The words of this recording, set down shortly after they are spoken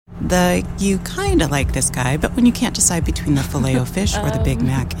The you kind of like this guy, but when you can't decide between the Filet-O-Fish or the Big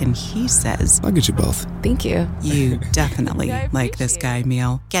Mac, and he says, I'll get you both. Thank you. You definitely like this guy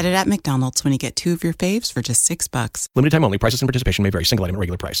meal. Get it at McDonald's when you get 2 of your faves for just $6. Limited time only. Prices and participation may vary. Single item at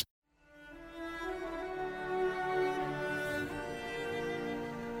regular price.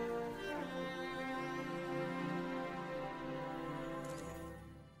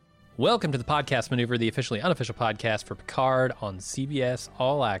 Welcome to the Podcast Maneuver, the officially unofficial podcast for Picard on CBS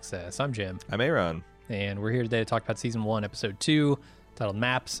All Access. I'm Jim. I'm Aaron. And we're here today to talk about Season 1, Episode 2, titled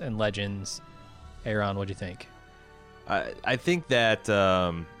Maps and Legends. Aaron, what'd you think? I think that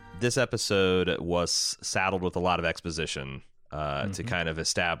this episode was saddled with a lot of exposition to kind of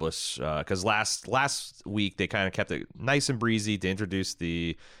establish, because last week they kind of kept it nice and breezy to introduce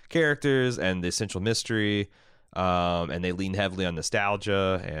the characters and the essential mystery. And they lean heavily on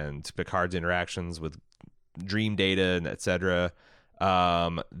nostalgia and Picard's interactions with dream data and etc.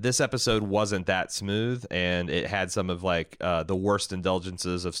 This episode wasn't that smooth, and it had some of like the worst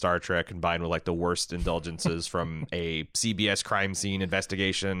indulgences of Star Trek combined with like the worst indulgences from a CBS crime scene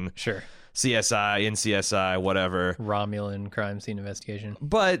investigation. Sure. CSI, NCSI, whatever. Romulan crime scene investigation.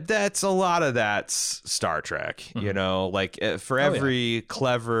 But that's a lot of that's Star Trek, you know, like for every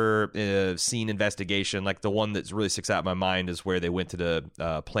clever scene investigation, like the one that's really sticks out in my mind is where they went to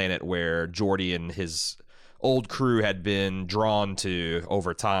the planet where Geordi and his old crew had been drawn to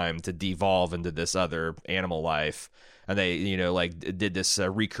over time to devolve into this other animal life. And they, you know, like did this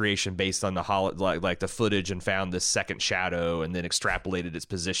recreation based on the like the footage and found this second shadow and then extrapolated its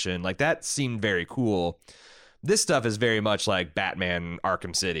position. Like that seemed very cool. This stuff is very much like Batman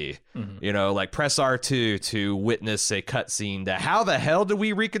Arkham City, you know, like press R2 to witness a cutscene that how the hell do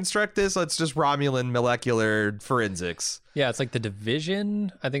we reconstruct this? It's just Romulan molecular forensics. Yeah, it's like The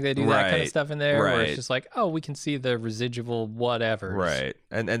Division. I think they do that kind of stuff in there where it's just like, oh, we can see the residual whatever. Right.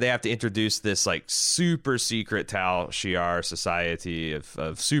 And they have to introduce this like super secret Tal Shiar society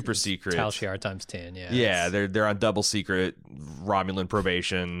of super secret. Tal Shiar times 10, yeah. Yeah, they're on double secret Romulan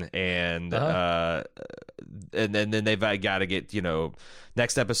probation and and then they've got to get, you know,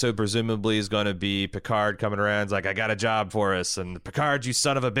 next episode presumably is going to be Picard coming around. It's like, I got a job for us. And Picard, you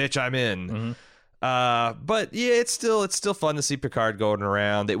son of a bitch, I'm in. But yeah, it's still fun to see Picard going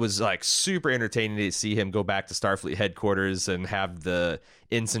around. It was like super entertaining to see him go back to Starfleet headquarters and have the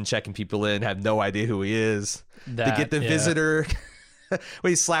ensign checking people in, have no idea who he is. To get the visitor...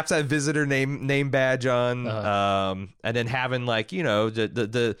 when he slaps that visitor name badge on, and then having like, you know,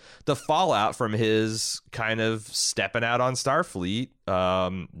 the fallout from his kind of stepping out on Starfleet.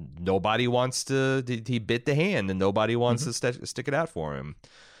 Nobody wants to. He bit the hand, and nobody wants to stick it out for him.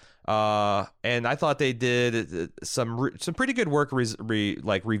 And I thought they did some pretty good work,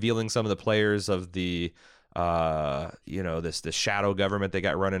 like revealing some of the players of the, you know, this shadow government they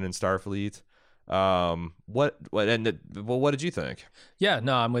got running in Starfleet. What did you think? Yeah,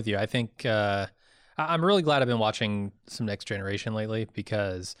 no, I'm with you. I think I'm really glad I've been watching some Next Generation lately,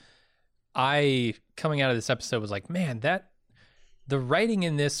 because coming out of this episode was like, man, the writing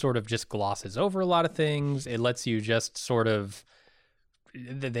in this sort of just glosses over a lot of things. It lets you just sort of,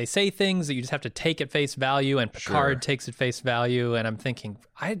 they say things that you just have to take at face value, and Picard takes at face value. And I'm thinking,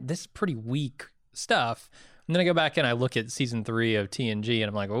 this is pretty weak stuff. And then I go back and I look at season 3 of TNG, and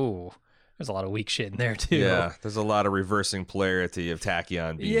I'm like, oh, there's a lot of weak shit in there too. Yeah, there's a lot of reversing polarity of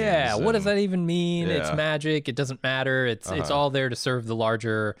tachyon beams. Yeah, what does that even mean? Yeah. It's magic. It doesn't matter. It's all there to serve the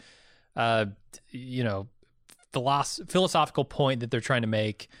larger, you know, philosophical point that they're trying to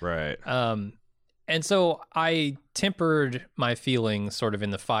make. Right. And so I tempered my feelings sort of in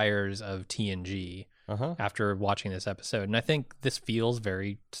the fires of TNG after watching this episode, and I think this feels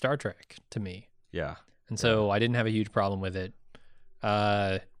very Star Trek to me. Yeah. And so I didn't have a huge problem with it.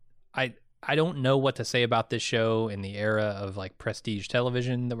 I don't know what to say about this show in the era of like prestige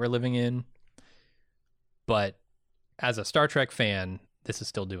television that we're living in, but as a Star Trek fan, this is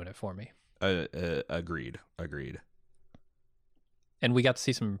still doing it for me. Agreed. And we got to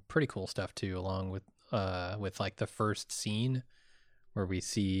see some pretty cool stuff too, along with like the first scene where we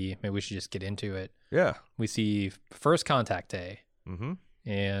see, maybe we should just get into it. Yeah. We see First Contact Day,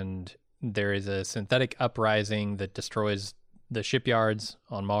 and there is a synthetic uprising that destroys the shipyards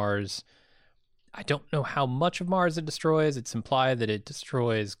on Mars. I don't know how much of Mars it destroys. It's implied that it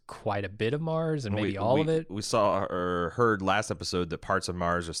destroys quite a bit of Mars, and maybe all of it. We saw or heard last episode that parts of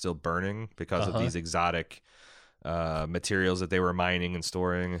Mars are still burning because of these exotic materials that they were mining and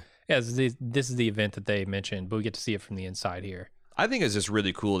storing. Yeah, this is the event that they mentioned, but we get to see it from the inside here. I think it's just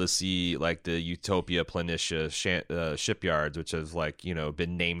really cool to see like the Utopia Planitia shipyards, which have like, you know,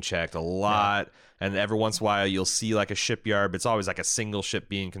 been name checked a lot. Yeah. And every once in a while you'll see like a shipyard, but it's always like a single ship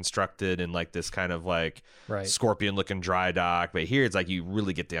being constructed in like this kind of like scorpion looking dry dock. But here it's like you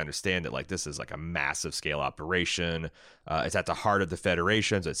really get to understand that like this is like a massive scale operation. It's at the heart of the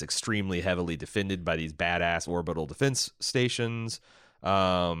Federation, so it's extremely heavily defended by these badass orbital defense stations.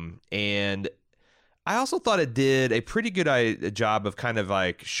 And I also thought it did a pretty good job of kind of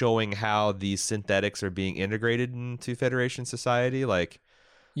like showing how these synthetics are being integrated into Federation society. Like,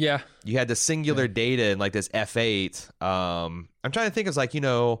 yeah, you had the singular data in like this F8. I'm trying to think of like, you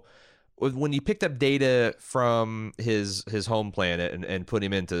know, when you picked up data from his home planet and put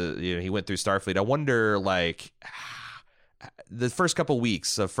him into, you know, he went through Starfleet. I wonder like the first couple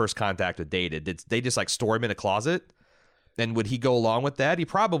weeks of first contact with data, did they just like store him in a closet? And would he go along with that? He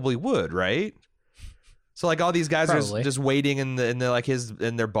probably would, right? So like all these guys are just waiting in the like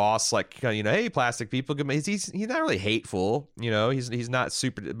their boss like, you know, hey, plastic people, he's not really hateful, you know, he's not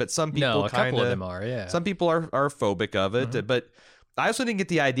super, but some people couple of them are, yeah. Some people are phobic of it, but I also didn't get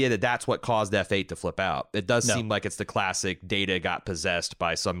the idea that that's what caused F8 to flip out. It does seem like it's the classic data got possessed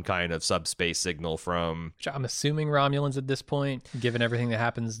by some kind of subspace signal from... I'm assuming Romulans at this point, given everything that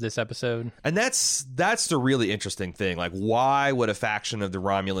happens this episode. And that's the really interesting thing. Like, why would a faction of the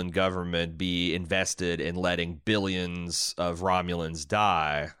Romulan government be invested in letting billions of Romulans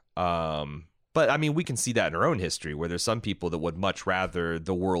die? But, I mean, we can see that in our own history, where there's some people that would much rather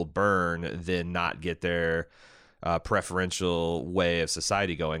the world burn than not get their... preferential way of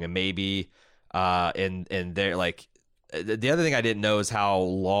society going. And maybe and they're like, the other thing I didn't know is how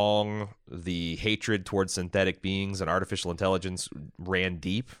long the hatred towards synthetic beings and artificial intelligence ran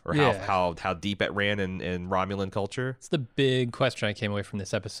deep, or how deep it ran in Romulan culture. It's the big question I came away from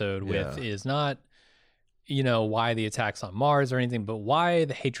this episode with is not, you know, why the attacks on Mars or anything, but why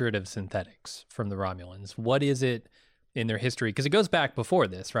the hatred of synthetics from the Romulans. What is it in their history? Because it goes back before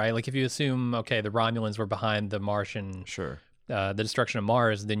this, right? Like if you assume, okay, the Romulans were behind the Martian, the destruction of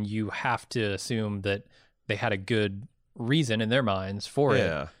Mars, then you have to assume that they had a good reason in their minds for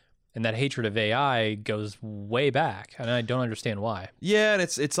it. And that hatred of AI goes way back, and I don't understand why. Yeah, and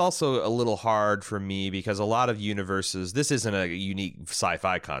it's also a little hard for me because a lot of universes, this isn't a unique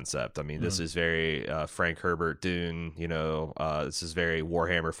sci-fi concept. I mean, this is very Frank Herbert Dune, you know, this is very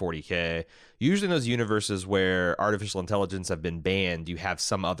Warhammer 40K. Usually in those universes where artificial intelligence have been banned, you have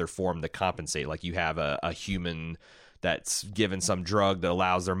some other form to compensate. Like you have a human that's given some drug that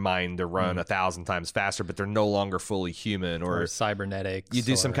allows their mind to run 1,000 times faster, but they're no longer fully human, or cybernetics. You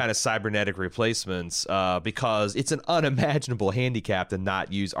do some kind of cybernetic replacements because it's an unimaginable handicap to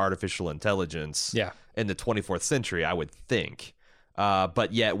not use artificial intelligence in the 24th century, I would think.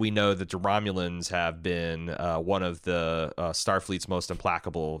 But yet we know that the Romulans have been one of the Starfleet's most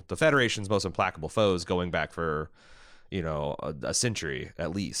implacable, the Federation's most implacable foes going back for, you know, a century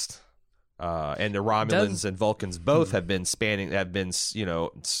at least. And the Romulans and Vulcans both have been you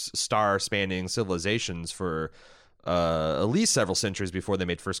know, star-spanning civilizations for at least several centuries before they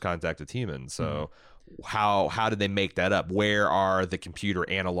made first contact with humans. So how did they make that up? Where are the computer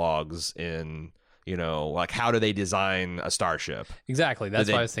analogs in, you know, like how do they design a starship? Exactly. That's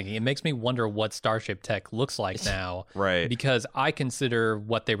what I was thinking. It makes me wonder what starship tech looks like now. Right. Because I consider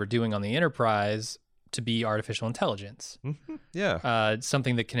what they were doing on the Enterprise to be artificial intelligence.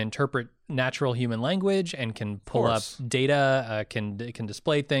 Something that can interpret natural human language and can pull up data, can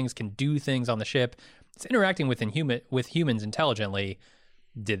display things, can do things on the ship. It's interacting with humans intelligently.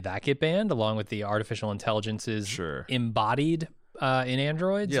 Did that get banned along with the artificial intelligences embodied in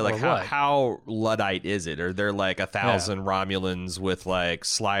androids? Yeah, like how Luddite is it? Are there like 1,000 Romulans with like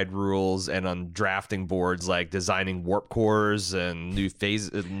slide rules and on drafting boards like designing warp cores and new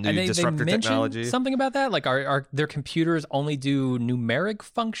disruptor technology? Something about that? Like are their computers only do numeric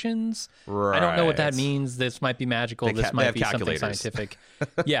functions? Right. I don't know what that means. This might be magical. This might be something scientific.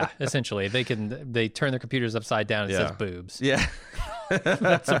 Yeah, essentially. They turn their computers upside down and it says boobs. Yeah.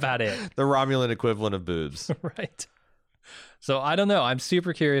 That's about it. The Romulan equivalent of boobs. Right. So I don't know. I'm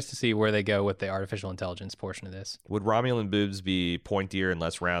super curious to see where they go with the artificial intelligence portion of this. Would Romulan boobs be pointier and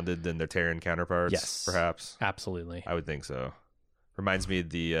less rounded than their Terran counterparts? Yes, perhaps. Absolutely. I would think so. Reminds me of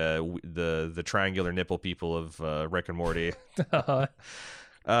the triangular nipple people of Rick and Morty.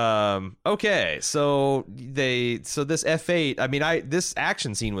 Okay, so this F8. I mean, this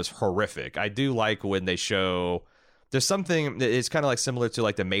action scene was horrific. I do like when they show. There's something it's kind of like similar to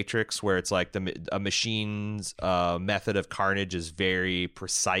like the Matrix, where it's like a machine's method of carnage is very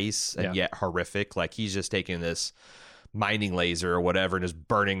precise and yet horrific. Like he's just taking this mining laser or whatever and just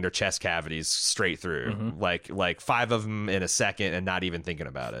burning their chest cavities straight through, like 5 of them in a second, and not even thinking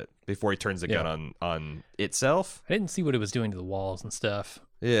about it before he turns the gun on itself. I didn't see what it was doing to the walls and stuff.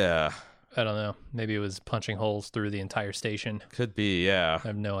 Yeah. I don't know. Maybe it was punching holes through the entire station. Could be, yeah. I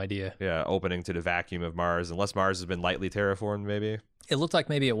have no idea. Yeah, opening to the vacuum of Mars, unless Mars has been lightly terraformed, maybe. It looked like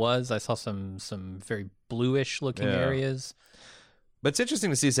maybe it was. I saw some very bluish looking areas. But it's interesting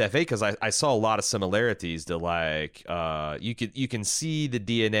to see this F8 because I saw a lot of similarities to like you can see the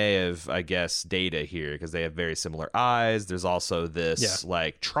DNA of, I guess, Data here because they have very similar eyes. There's also this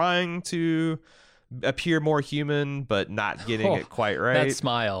like trying to appear more human but not getting it quite right. That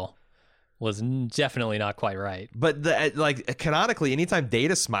smile was definitely not quite right. But like canonically, anytime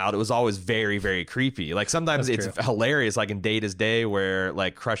Data smiled, it was always very, very creepy. Like sometimes it's hilarious, like in Data's Day, where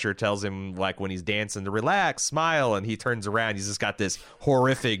like Crusher tells him like when he's dancing to relax, smile, and he turns around, he's just got this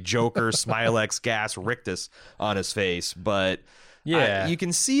horrific Joker Smilex gas rictus on his face. But you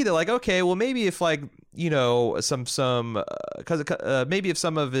can see that like, okay, well maybe if like, you know, maybe if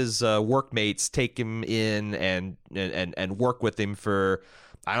some of his workmates take him in and work with him for,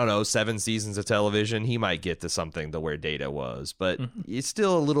 I don't know, 7 seasons of television, he might get to something to where Data was. But it's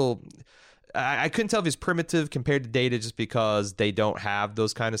still a little... I couldn't tell if he's primitive compared to Data just because they don't have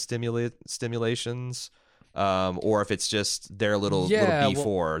those kind of stimulations. Or if it's just they're a little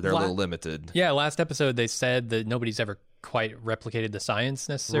B4. They're a little limited. Yeah, last episode they said that nobody's ever quite replicated the science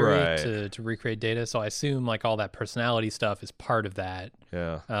necessary to recreate Data. So I assume like all that personality stuff is part of that.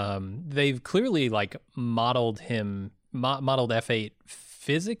 Yeah. They've clearly like modeled F8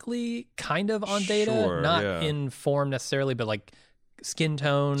 physically kind of on Data, not in form necessarily, but like skin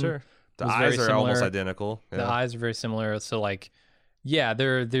tone. Sure. The eyes are almost identical. Yeah. The eyes are very similar. So like, yeah,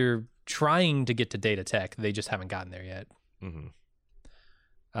 they're trying to get to Data tech. They just haven't gotten there yet.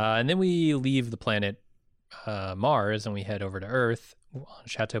 And then we leave the planet Mars and we head over to Earth on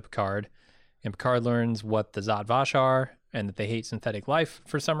Chateau Picard. And Picard learns what the Zat Vash are and that they hate synthetic life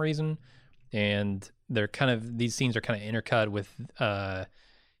for some reason. And they're these scenes are kind of intercut with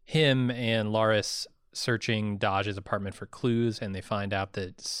him and Laris searching Dodge's apartment for clues, and they find out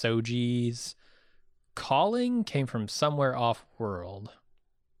that Soji's calling came from somewhere off-world.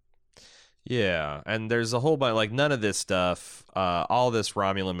 Yeah, and there's a whole bunch, like none of this stuff, all this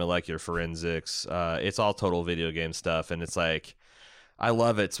Romulan molecular forensics, it's all total video game stuff, and it's like, I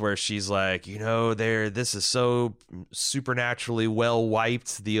love it. It's where she's like, you know, this is so supernaturally well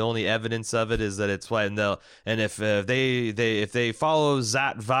wiped. The only evidence of it is that it's and if they follow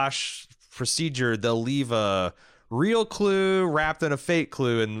Zat Vash procedure, they'll leave a real clue wrapped in a fake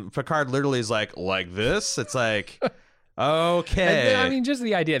clue. And Picard literally is like this. It's like, okay. I mean, just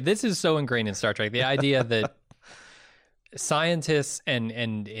the idea. This is so ingrained in Star Trek. The idea that scientists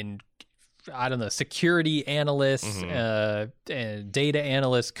and I don't know, security analysts, and data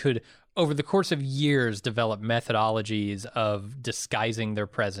analysts could, over the course of years, develop methodologies of disguising their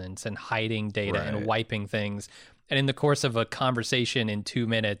presence and hiding data and wiping things. And in the course of a conversation in 2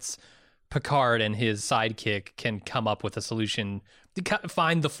 minutes, Picard and his sidekick can come up with a solution to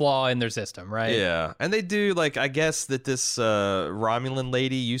find the flaw in their system, right? Yeah. And they do, like, I guess that this Romulan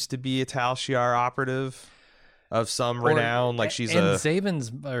lady used to be a Tal Shiar operative of some renown, like she's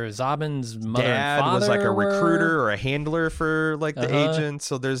Zabin's mother dad and father was like a recruiter or a handler for like the agent.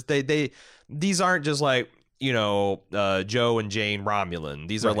 So there's these aren't just like, you know, Joe and Jane Romulan.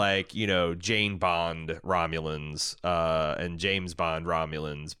 These are like, you know, Jane Bond Romulans and James Bond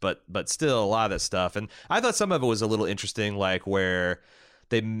Romulans, but still a lot of that stuff. And I thought some of it was a little interesting, like where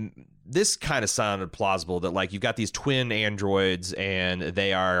this kind of sounded plausible that like you've got these twin androids and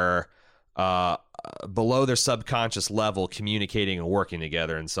they are below their subconscious level communicating and working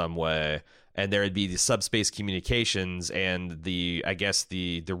together in some way, and there would be the subspace communications, and the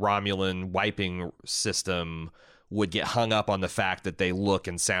Romulan wiping system would get hung up on the fact that they look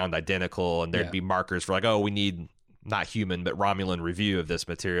and sound identical, and there'd be markers for like, oh, we need not human but Romulan review of this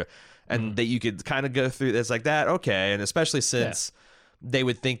material, and that you could kind of go through this like that. Okay. And especially since they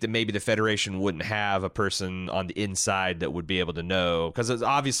would think that maybe the Federation wouldn't have a person on the inside that would be able to know, because it's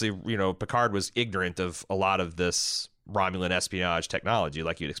obviously, you know, Picard was ignorant of a lot of this Romulan espionage technology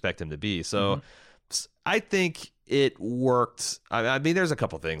like you'd expect him to be. So I think it worked. I mean, there's a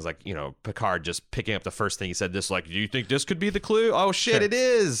couple things like, you know, Picard just picking up the first thing he said, this like, do you think this could be the clue? Oh shit, it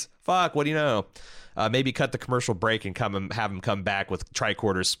is. Fuck, what do you know? Maybe cut the commercial break and have him come back with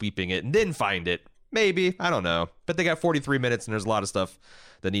tricorders sweeping it and then find it. Maybe. I don't know. But they got 43 minutes and there's a lot of stuff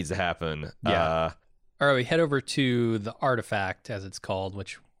that needs to happen. Yeah. All right, we head over to the artifact, as it's called,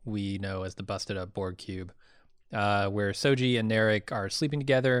 which we know as the busted up Borg cube, where Soji and Narek are sleeping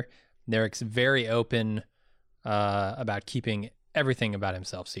together. Narek's very open about keeping everything about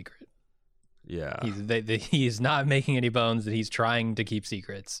himself secret. Yeah. He's not making any bones that he's trying to keep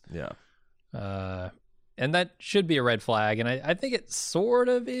secrets. Yeah. And that should be a red flag. And I think it sort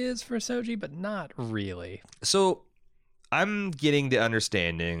of is for Soji, but not really. So I'm getting the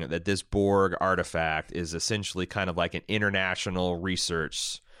understanding that this Borg artifact is essentially kind of like an international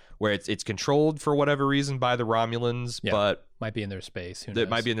research where it's controlled for whatever reason by the Romulans, but might be in their space. Who knows? It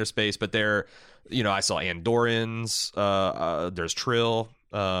might be in their space, but they're, I saw Andorans, there's Trill,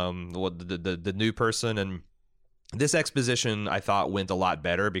 the new person, and this exposition I thought went a lot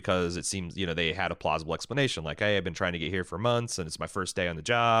better because it seems, they had a plausible explanation. Like, hey, I've been trying to get here for months and it's my first day on the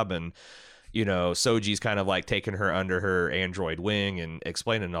job. And, Soji's kind of like taking her under her android wing and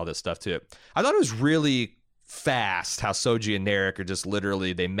explaining all this stuff to it. I thought it was really fast how Soji and Narek are just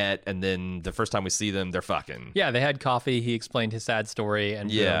literally, they met and then the first time we see them, they're fucking. Yeah, they had coffee. He explained his sad story and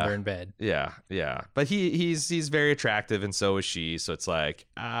boom, they're in bed. Yeah. But he's very attractive and so is she. So it's like,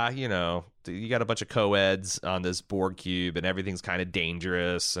 you got a bunch of co-eds on this Borg cube and everything's kind of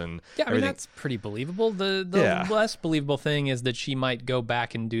dangerous. And yeah, I mean, that's pretty believable. The less believable thing is that she might go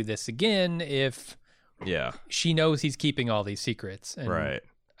back and do this again if she knows he's keeping all these secrets. And right.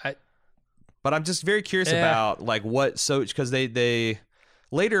 But I'm just very curious about like what because they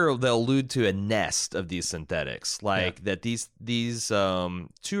later they'll allude to a nest of these synthetics, like that these 2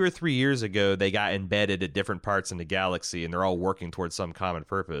 or 3 years ago they got embedded at different parts in the galaxy and they're all working towards some common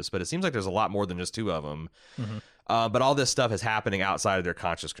purpose. But it seems like there's a lot more than just 2 of them. Mm-hmm. But all this stuff is happening outside of their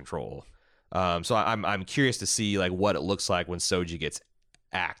conscious control. So I'm curious to see like what it looks like when Soji gets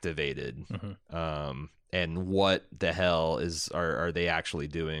activated. Mm-hmm. And what the hell are they actually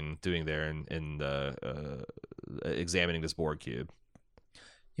doing there in the examining this Borg cube?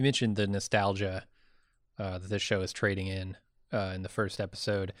 You mentioned the nostalgia that this show is trading in the first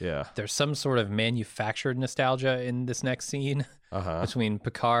episode. Yeah, there's some sort of manufactured nostalgia in this next scene between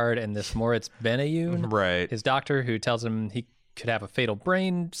Picard and this Moritz Benayoun, right? His doctor, who tells him he could have a fatal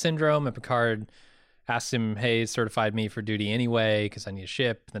brain syndrome, and Picard asks him, "Hey, certified me for duty anyway because I need a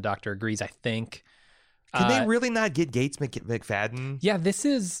ship." And the doctor agrees, I think. Can they really not get Gates McFadden? Yeah, this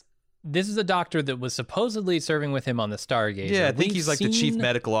is a doctor that was supposedly serving with him on the Stargazer. Yeah, I think he's like the chief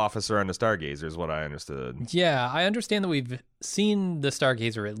medical officer on the Stargazer is what I understood. Yeah, I understand that we've seen the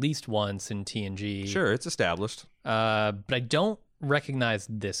Stargazer at least once in TNG. Sure, it's established. But I don't recognize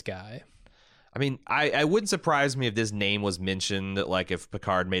this guy. I mean, I wouldn't surprise me if this name was mentioned, like if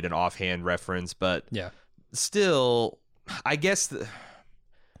Picard made an offhand reference, but still, I guess...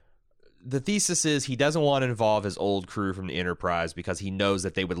 The thesis is he doesn't want to involve his old crew from the Enterprise because he knows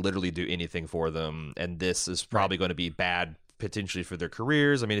that they would literally do anything for them, and this is probably going to be bad potentially for their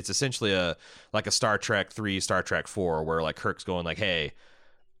careers. I mean, it's essentially like a Star Trek 3, Star Trek 4, where like Kirk's going like, "Hey,"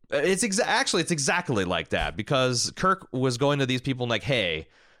 it's exactly like that because Kirk was going to these people and like, "Hey,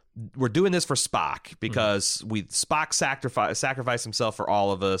 we're doing this for Spock because Spock sacrificed himself for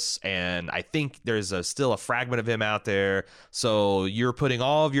all of us, and I think there's still a fragment of him out there. So you're putting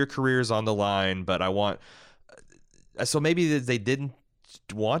all of your careers on the line, but I want." So maybe they didn't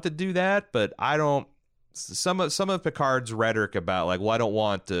want to do that, but I don't. Some of Picard's rhetoric about like, well, I don't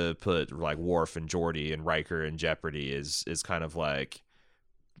want to put like Worf and Geordi and Riker in jeopardy is kind of like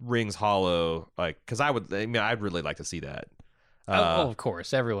rings hollow. Like, because I'd really like to see that. Of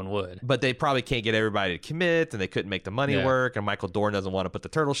course, everyone would. But they probably can't get everybody to commit, and they couldn't make the money work, and Michael Dorn doesn't want to put the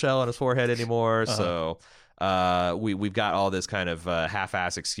turtle shell on his forehead anymore. So we've got all this kind of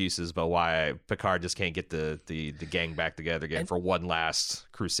half-ass excuses about why Picard just can't get the gang back together again for one last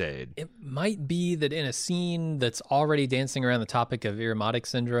crusade. It might be that in a scene that's already dancing around the topic of Irumodic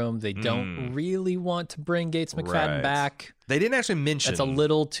syndrome, they don't really want to bring Gates McFadden back. They didn't actually mention. It's a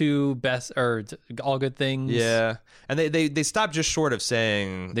little too best or all good things. Yeah, and they stopped just short of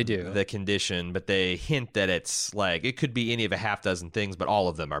saying they do the condition, but they hint that it's like it could be any of a half dozen things, but all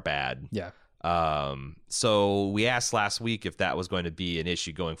of them are bad. Yeah. So we asked last week if that was going to be an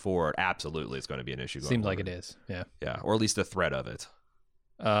issue going forward. Absolutely, it's going to be an issue going Seems forward. Like it is. Yeah. Yeah, or at least the threat of it.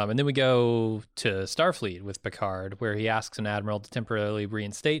 And then we go to Starfleet with Picard, where he asks an admiral to temporarily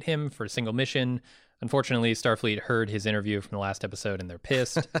reinstate him for a single mission. Unfortunately, Starfleet heard his interview from the last episode and they're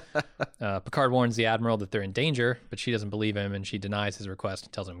pissed. Picard warns the admiral that they're in danger, but she doesn't believe him and she denies his request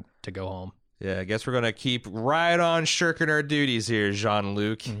and tells him to go home. Yeah, I guess we're going to keep right on shirking our duties here,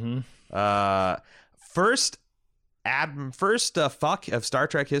 Jean-Luc. Mm-hmm. First fuck of Star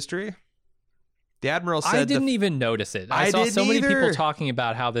Trek history. The Admiral said... I didn't even notice it. I saw so many people talking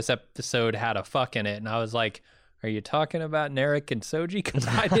about how this episode had a fuck in it, and I was like, are you talking about Narek and Soji? Because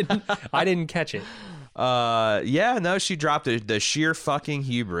I didn't catch it. Yeah, no, she dropped the sheer fucking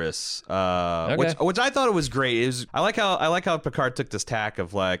hubris. Okay. Which I thought it was great. I like how Picard took this tack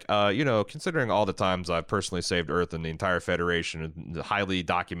of like, considering all the times I've personally saved Earth and the entire Federation, the highly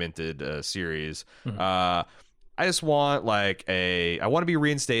documented series. I just want I want to be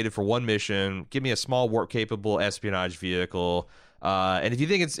reinstated for one mission. Give me a small warp capable espionage vehicle. And if you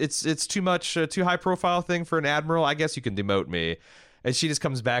think it's too much, too high profile thing for an admiral, I guess you can demote me. And she just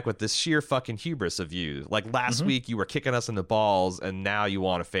comes back with this sheer fucking hubris of you. Like last week you were kicking us in the balls, and now you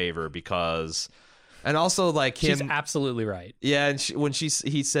want a favor because. And also like him, she's absolutely right. Yeah, and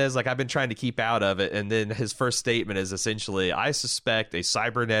he says like I've been trying to keep out of it, and then his first statement is essentially I suspect a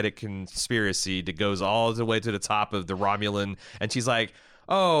cybernetic conspiracy that goes all the way to the top of the Romulan, and she's like,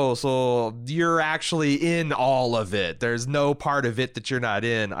 oh, so you're actually in all of it. There's no part of it that you're not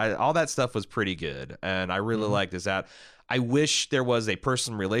in. All that stuff was pretty good, and I really like this out. I wish there was a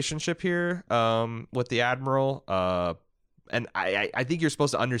person relationship here with the Admiral. And I think you're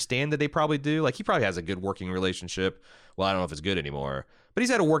supposed to understand that they probably do. Like, he probably has a good working relationship. Well, I don't know if it's good anymore. But he's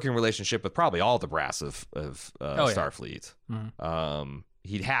had a working relationship with probably all the brass of Starfleet. Mm-hmm.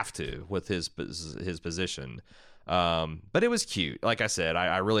 He'd have to with his position. But it was cute. Like I said,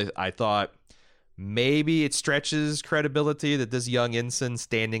 I thought maybe it stretches credibility that this young ensign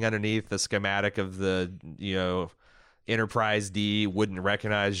standing underneath the schematic of the, Enterprise D wouldn't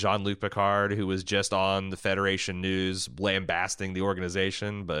recognize Jean-Luc Picard, who was just on the Federation news lambasting the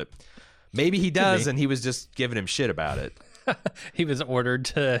organization, but maybe he does, and he was just giving him shit about it. He was ordered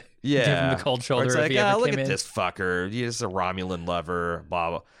to give him the cold shoulder. It's if like, he ever look came at in. this fucker. He's a Romulan lover,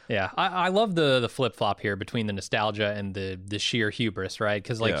 blah, blah. Yeah, I love the flip-flop here between the nostalgia and the sheer hubris, right?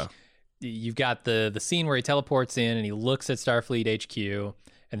 Because, you've got the scene where he teleports in and he looks at Starfleet HQ,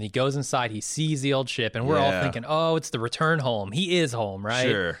 and he goes inside, he sees the old ship, and we're all thinking, oh, it's the return home. He is home, right?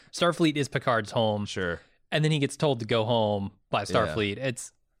 Sure. Starfleet is Picard's home. Sure. And then he gets told to go home by Starfleet. Yeah.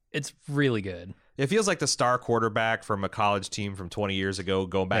 It's really good. It feels like the star quarterback from a college team from 20 years ago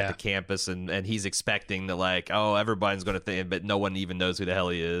going back to campus, and he's expecting to everybone's going to think, but no one even knows who the hell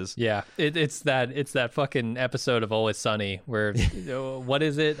he is. Yeah, it's that fucking episode of Always Sunny where what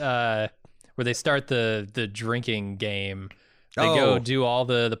is it? Where they start the drinking game. They go do all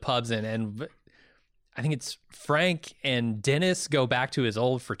the pubs and I think it's Frank and Dennis go back to his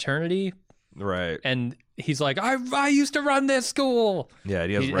old fraternity. Right. And he's like, I used to run this school. Yeah,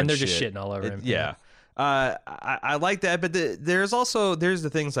 and they're just shitting all over him. Yeah. I like that, but there's the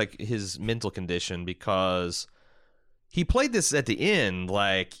things like his mental condition, because he played this at the end,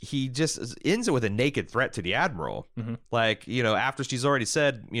 like he just ends it with a naked threat to the Admiral. Mm-hmm. Like, after she's already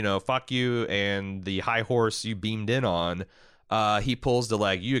said, fuck you and the high horse you beamed in on, he pulls the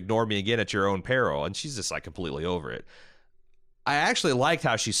you ignore me again at your own peril, and she's just completely over it. I actually liked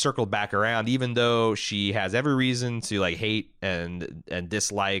how she circled back around, even though she has every reason to hate and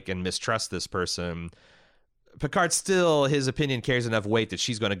dislike and mistrust this person. Picard still, his opinion carries enough weight that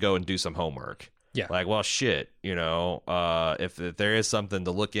she's going to go and do some homework. Yeah. Well, shit, if there is something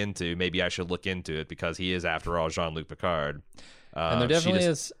to look into, maybe I should look into it, because he is, after all, Jean-Luc Picard. And there definitely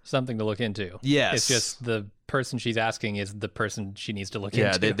is something to look into. Yes. It's just the person she's asking is the person she needs to look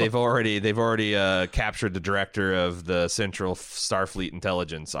into. Yeah, they've already captured the director of the Central Starfleet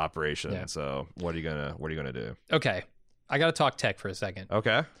Intelligence Operation. Yeah. So what are you gonna do? Okay, I got to talk tech for a second.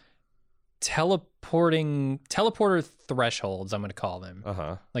 Okay. Teleporter thresholds, I'm going to call them.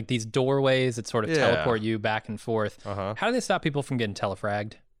 Uh-huh. Like these doorways that sort of teleport you back and forth. Uh-huh. How do they stop people from getting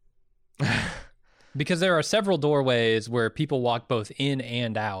telefragged? Because there are several doorways where people walk both in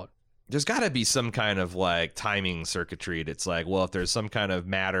and out. There's got to be some kind of timing circuitry. It's if there's some kind of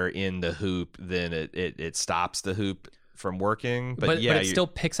matter in the hoop, then it stops the hoop from working. But it still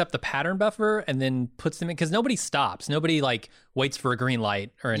picks up the pattern buffer and then puts them in, because nobody stops. Nobody waits for a green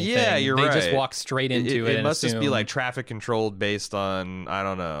light or anything. Yeah, you're right. They just walk straight into it. It must just be traffic controlled based on, I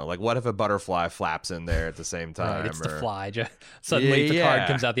don't know, what if a butterfly flaps in there at the same time? Right, it's the fly. Suddenly Picard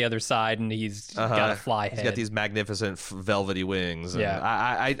comes out the other side and he's got a fly head. He's got these magnificent velvety wings. Yeah.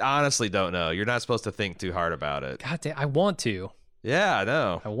 I honestly don't know. You're not supposed to think too hard about it. God damn, I want to. Yeah, I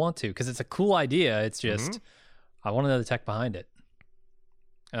know. I want to, because it's a cool idea. It's just... Mm-hmm. I want to know the tech behind it.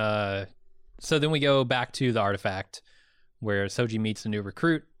 So then we go back to the artifact where Soji meets a new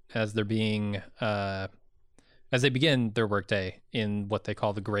recruit as they're being, as they begin their workday in what they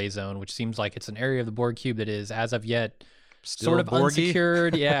call the gray zone, which seems like it's an area of the Borg cube that is, as of yet, still sort of Borgy?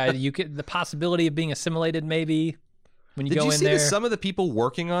 unsecured. Yeah, the possibility of being assimilated maybe when you go in there. Did you see that some of the people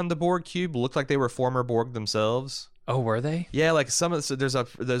working on the Borg cube looked like they were former Borg themselves? Oh, were they? Yeah, there's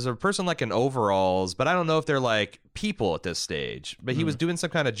a person in overalls, but I don't know if they're people at this stage. But he was doing some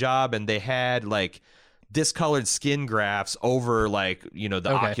kind of job, and they had discolored skin grafts over like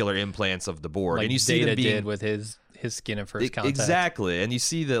the ocular implants of the Borg, like and you see Data them being did with his skin at first contact. exactly, and you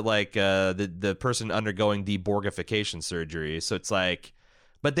see that like the person undergoing deborgification surgery. So it's like,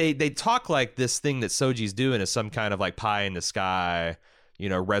 but they talk like this thing that Soji's doing is some kind of like pie in the sky,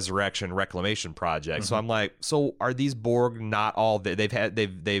 resurrection reclamation project. So I'm like, so are these Borg not all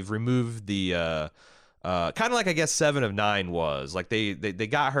they've removed the kind of like I guess 7 of 9 was like they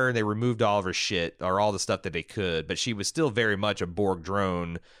got her and they removed all of her shit or all the stuff that they could, but she was still very much a Borg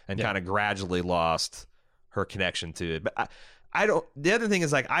drone and kind of gradually lost her connection to it. But I don't. The other thing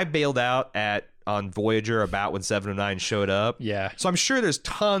is like I bailed out on Voyager about when 7 of 9 showed up. Yeah. So I'm sure there's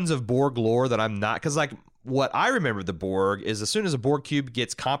tons of Borg lore that I'm not, because like what I remember the Borg is as soon as a Borg cube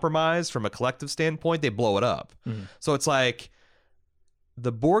gets compromised from a collective standpoint, they blow it up. So it's like,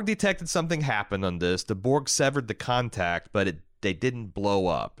 the Borg detected something happened on this. The Borg severed the contact, but they didn't blow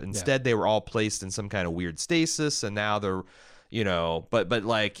up. Instead, they were all placed in some kind of weird stasis, and now they're, but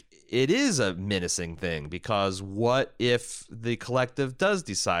like it is a menacing thing, because what if the collective does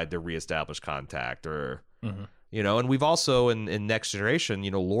decide to reestablish contact, or and we've also in Next Generation,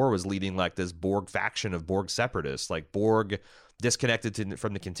 Lore was leading like this Borg faction of Borg separatists, like Borg disconnected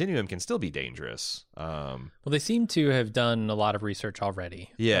from the continuum can still be dangerous. Well, they seem to have done a lot of research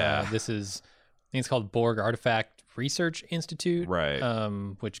already. Yeah. This is, I think it's called Borg Artifact Research Institute. Right.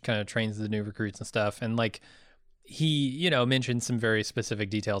 Which kind of trains the new recruits and stuff. And like he, mentioned some very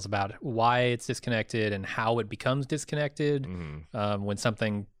specific details about why it's disconnected and how it becomes disconnected when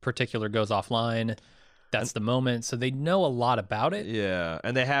something particular goes offline. That's the moment. So they know a lot about it. Yeah.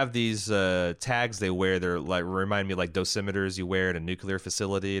 And they have these tags they wear. They're like, remind me like dosimeters you wear at a nuclear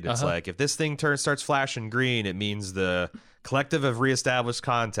facility. And it's like, if this thing starts flashing green, it means the collective have reestablished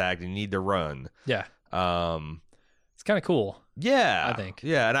contact and you need to run. Yeah. It's kind of cool. Yeah. I think.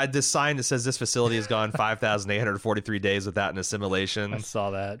 Yeah. And this sign that says this facility has gone 5,843 days without an assimilation. I saw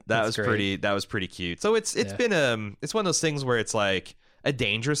that. That was pretty cute. So it's been it's one of those things where it's like a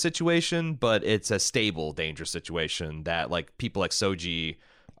dangerous situation, but it's a stable dangerous situation that like people like Soji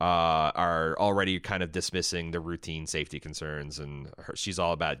are already kind of dismissing the routine safety concerns, and she's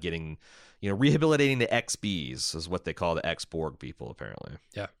all about getting, rehabilitating the XBs is what they call the ex-Borg people apparently.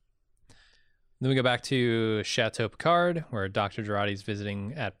 Yeah. Then we go back to Chateau Picard, where Dr. Jurati's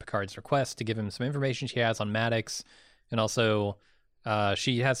visiting at Picard's request to give him some information she has on Maddox, and also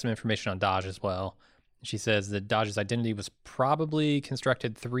she has some information on Daj as well. She says that Dodge's identity was probably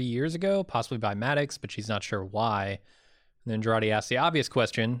constructed 3 years ago, possibly by Maddox, but she's not sure why. And then Jurati asks the obvious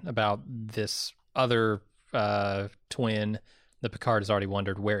question about this other twin that Picard has already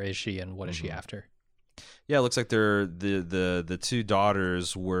wondered, where is she and what is she after? Yeah, it looks like the two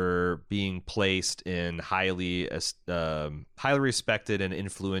daughters were being placed in highly respected and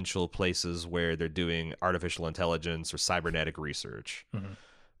influential places where they're doing artificial intelligence or cybernetic research.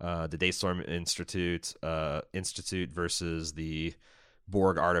 The Daystorm Institute versus the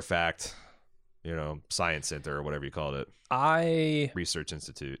Borg Artifact, Science Center or whatever you called it. Research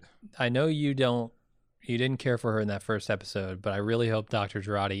Institute. I know you didn't care for her in that first episode, but I really hope Dr.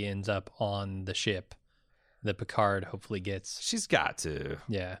 Jurati ends up on the ship that Picard hopefully gets. She's got to.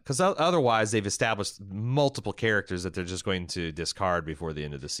 Yeah. Because otherwise they've established multiple characters that they're just going to discard before the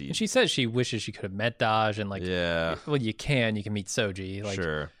end of the season. And she says she wishes she could have met Daj, and like, yeah. Well, you can meet Soji. Like,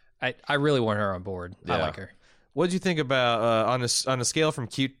 sure. I really want her on board. Yeah. I like her. What did you think about on a scale from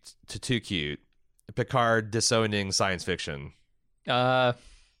cute to too cute, Picard disowning science fiction?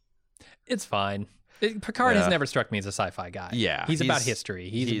 It's fine. Picard has never struck me as a sci-fi guy. Yeah. He's about history.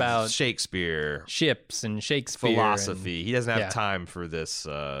 He's about Shakespeare. Ships and Shakespeare. Philosophy. He doesn't have time for this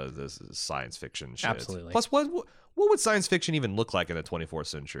science fiction shit. Absolutely. Plus, what would science fiction even look like in the 24th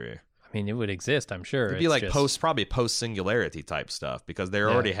century? I mean, it would exist, I'm sure. It'd be like probably post-singularity type stuff, because they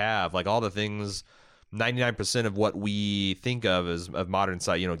already have like all the things, 99% of what we think of as of modern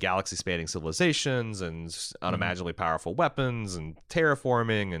galaxy-spanning civilizations and unimaginably powerful weapons and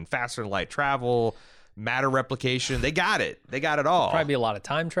terraforming and faster than light travel, matter replication. They got it. They got it all. Probably a lot of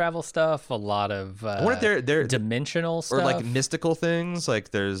time travel stuff, a lot of I wonder if dimensional stuff. Or like mystical things.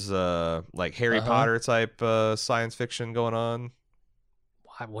 Like there's like Harry Potter type science fiction going on.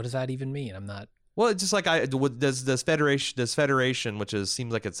 What does that even mean? I'm not. Well, it's just like does Federation, which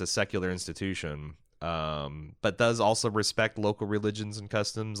seems like it's a secular institution, but does also respect local religions and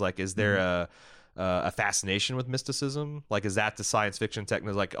customs. Like, is there a fascination with mysticism? Like, is that the science fiction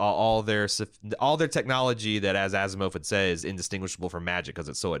technology? Like all their technology that, as Asimov would say, is indistinguishable from magic because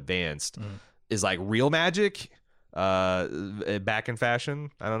it's so advanced, is like real magic back in fashion.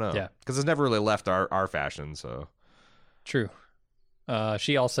 I don't know. Yeah, because it's never really left our fashion. So true.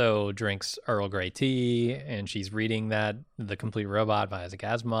 She also drinks Earl Grey tea, and she's reading The Complete Robot by Isaac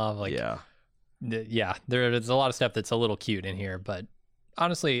Asimov. Like, yeah, there's a lot of stuff that's a little cute in here, but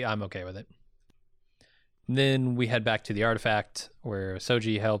honestly, I'm okay with it. And then we head back to the artifact, where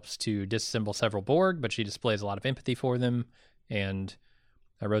Soji helps to disassemble several Borg, but she displays a lot of empathy for them, and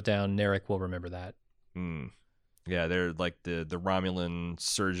I wrote down Narek will remember that. Yeah, they're like the Romulan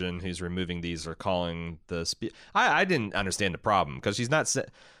surgeon who's removing these are calling I didn't understand the problem, because she's not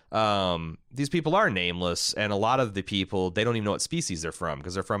these people are nameless, and a lot of the people, they don't even know what species they're from,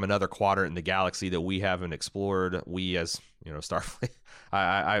 because they're from another quadrant in the galaxy that we haven't explored. We, as Starfleet,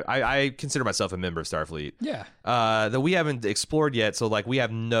 I consider myself a member of Starfleet. Yeah. That we haven't explored yet. So like we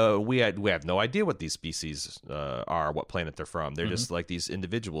have no idea what these species are, what planet they're from. They're just like these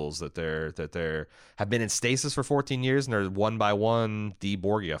individuals that they're have been in stasis for 14 years, and they're one by one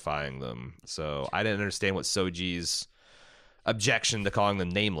deborgifying them. So I didn't understand what Soji's objection to calling them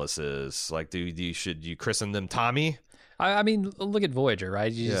nameless is. Like, should you christen them Tommy? I mean, look at Voyager,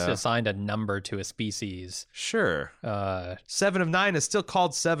 right? You just assigned a number to a species. Sure. 7 of 9 is still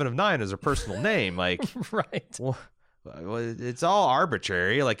called 7 of 9 as a personal name. Like, right. Well, it's all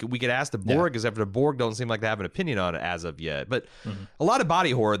arbitrary. Like, we could ask the Borg, because the Borg don't seem like they have an opinion on it as of yet. But a lot of body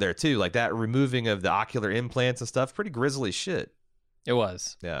horror there, too. Like, that removing of the ocular implants and stuff, pretty grisly shit. It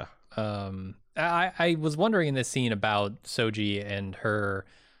was. Yeah. I was wondering in this scene about Soji and her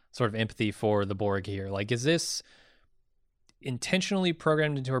sort of empathy for the Borg here. Like, is this intentionally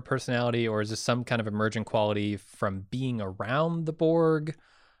programmed into her personality, or is this some kind of emergent quality from being around the Borg,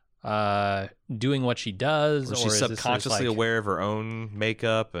 doing what she does? Or she's subconsciously aware of her own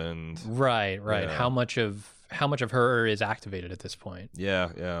makeup and right. Yeah. How much of her is activated at this point?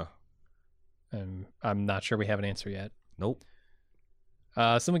 Yeah. I'm not sure we have an answer yet. Nope.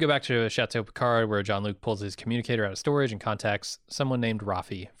 So then we go back to Chateau Picard, where Jean-Luc pulls his communicator out of storage and contacts someone named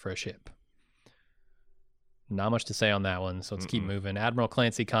Rafi for a ship. Not much to say on that one, so let's keep moving. Admiral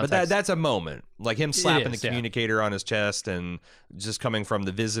Clancy contacts... But that's a moment. Like him slapping the communicator on his chest, and just coming from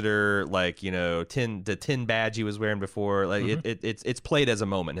the visitor, like, the tin badge he was wearing before. Like it's played as a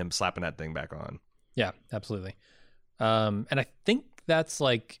moment, him slapping that thing back on. Yeah, absolutely. And I think that's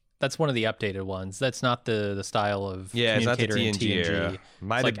one of the updated ones. That's not the style of communicator in TNG era.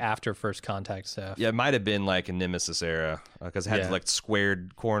 It's like after First Contact stuff. Yeah, it might have been like a Nemesis era, because it had like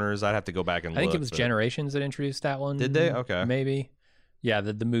squared corners. I'd have to go back and look. I think it was Generations that introduced that one. Did they? Okay. Maybe. Yeah,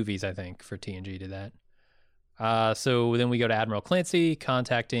 the movies, I think, for TNG did that. So then we go to Admiral Clancy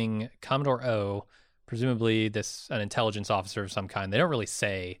contacting Commodore O, presumably an intelligence officer of some kind. They don't really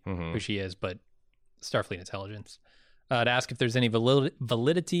say who she is, but Starfleet intelligence. To ask if there's any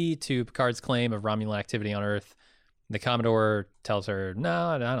validity to Picard's claim of Romulan activity on Earth. The Commodore tells her,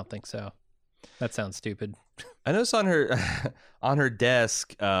 no, I don't think so. That sounds stupid. I noticed on her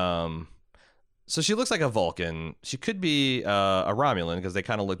desk, so she looks like a Vulcan. She could be a Romulan, because they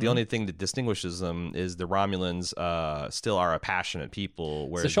kind of look, the only thing that distinguishes them is the Romulans still are a passionate people,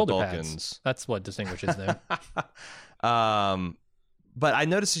 whereas the Vulcans... pads. That's what distinguishes them. But I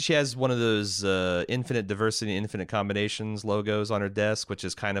noticed that she has one of those infinite diversity, infinite combinations logos on her desk, which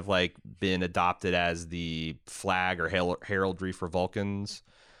has kind of like been adopted as the flag or heraldry for Vulcans.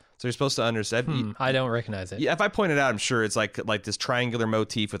 So you're supposed to understand. I don't recognize it. Yeah, if I point it out, I'm sure it's like this triangular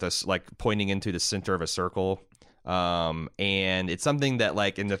motif with us like pointing into the center of a circle. And it's something that,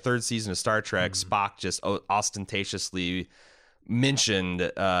 like, in the third season of Star Trek, Spock just ostentatiously mentioned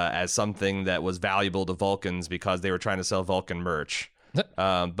as something that was valuable to Vulcans because they were trying to sell Vulcan merch.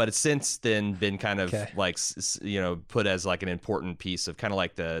 But it's since then been kind of like, put as like an important piece of kind of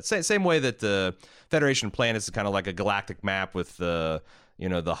like the same way that the Federation planets is kind of like a galactic map with the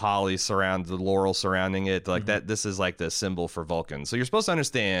holly the laurel surrounding it, like that. This is like the symbol for Vulcan. So you're supposed to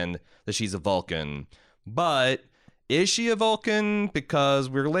understand that she's a Vulcan, but is she a Vulcan? Because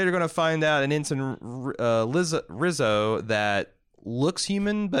we're later going to find out in Ensign Rizzo that looks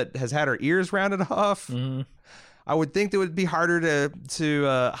human but has had her ears rounded off. I would think it would be harder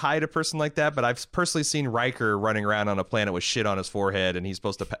to hide a person like that, but I've personally seen Riker running around on a planet with shit on his forehead, and he's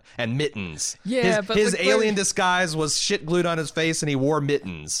supposed to and mittens. Yeah, but his alien disguise was shit glued on his face, and he wore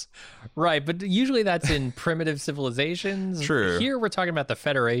mittens. Right, but usually that's in primitive civilizations. True. Here we're talking about the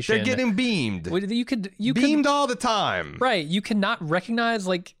Federation. They're getting beamed. You could all the time. Right, you cannot recognize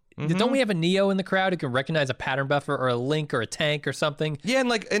like. Don't we have a Neo in the crowd who can recognize a pattern buffer or a Link or a tank or something? Yeah, and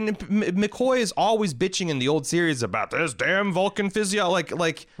McCoy is always bitching in the old series about this damn Vulcan physio.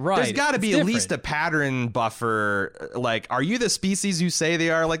 Like right. There's got to be different. At least a pattern buffer. Like, are you the species you say they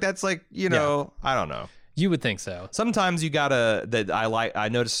are? Like, that's like, I don't know. You would think so. Sometimes you gotta. I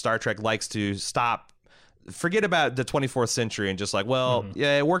notice Star Trek likes to stop forget about the 24th century and just like, well,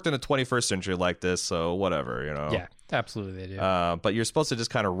 yeah, it worked in the 21st century like this, so whatever, you know. Yeah, absolutely they do. But you're supposed to just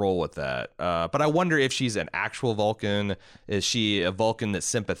kind of roll with that. But I wonder if she's an actual Vulcan. Is she a Vulcan that's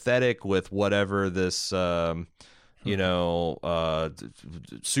sympathetic with whatever this, super Tal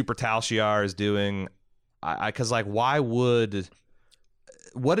Shiar is doing? Because like, why would?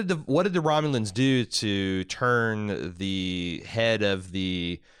 What did the Romulans do to turn the head of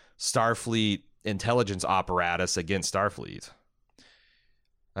the Starfleet intelligence apparatus against Starfleet?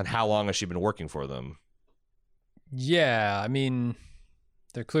 And how long has she been working for them? Yeah, I mean,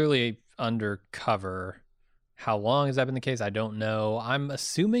 they're clearly undercover. How long has that been the case? I don't know. I'm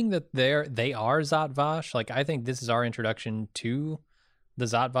assuming that they are Zhat Vash. Like, I think this is our introduction to the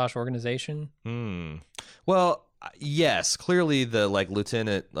Zhat Vash organization. Well, yes, clearly the like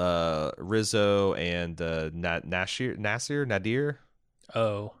Lieutenant Rizzo and Nadir.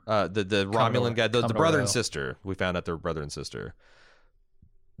 Oh, the Romulan guy, the brother and sister. We found out they're brother and sister.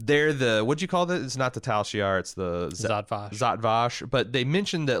 They're the, what'd you call it? It's not the Tal Shiar, it's the Zhat Vash. Zhat Vash. But they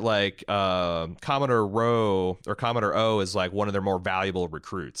mentioned that like Commodore Rowe or Commodore O is like one of their more valuable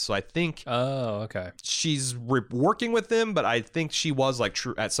recruits. So I think she's working with them, but I think she was like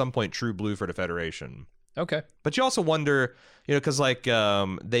at some point true blue for the Federation. Okay. But you also wonder, because like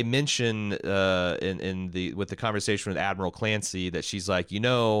they mention with the conversation with Admiral Clancy that she's like,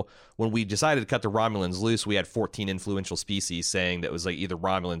 when we decided to cut the Romulans loose, we had 14 influential species saying that it was like either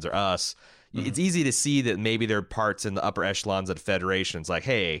Romulans or us. It's easy to see that maybe there are parts in the upper echelons of the Federation. It's like,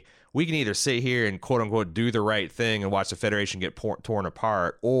 hey, we can either sit here and quote unquote do the right thing and watch the Federation get torn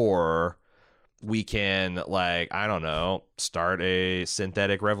apart, or we can, like, I don't know, start a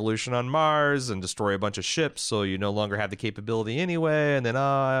synthetic revolution on Mars and destroy a bunch of ships so you no longer have the capability anyway, and then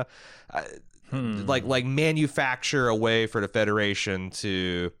like manufacture a way for the Federation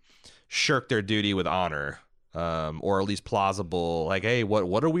to shirk their duty with honor, or at least plausible, like, hey,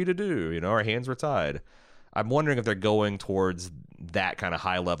 what are we to do? Our hands were tied. I'm wondering if they're going towards that kind of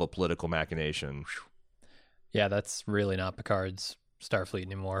high-level political machination. Yeah, that's really not Picard's Starfleet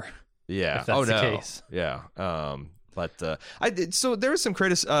anymore. Yeah. If that's the case. Yeah. But I did. So there was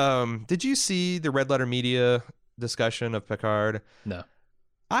some did you see the Red Letter Media discussion of Picard? No.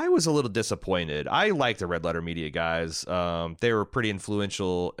 I was a little disappointed. I like the Red Letter Media guys. They were pretty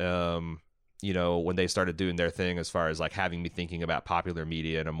influential. When they started doing their thing, as far as like having me thinking about popular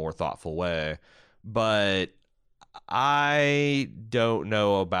media in a more thoughtful way. But I don't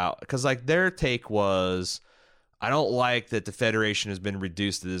know because like their take was, I don't like that the Federation has been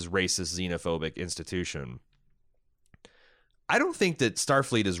reduced to this racist, xenophobic institution. I don't think that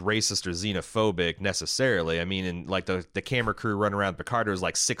Starfleet is racist or xenophobic necessarily. I mean, in like the camera crew run around Picard, there's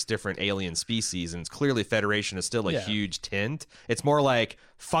like 6 different alien species, and it's clearly Federation is still a huge tent. It's more like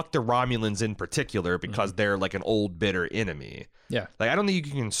fuck the Romulans in particular because they're like an old bitter enemy. Yeah, like I don't think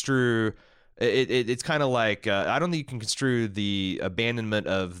you can construe. It's kind of like I don't think you can construe the abandonment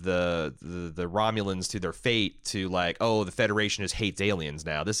of the Romulans to their fate to like, oh, the Federation just hates aliens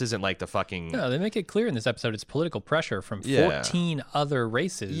now. This isn't like the fucking... No, they make it clear in this episode it's political pressure from 14 other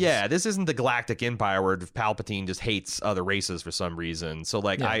races. Yeah, this isn't the Galactic Empire where Palpatine just hates other races for some reason. So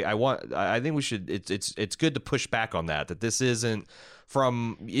like I think we should... It's good to push back on that this isn't...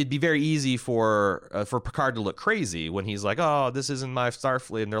 It'd be very easy for Picard to look crazy when he's like, oh, this isn't my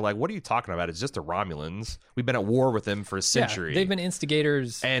Starfleet. And they're like, what are you talking about? It's just the Romulans. We've been at war with them for a century. Yeah, they've been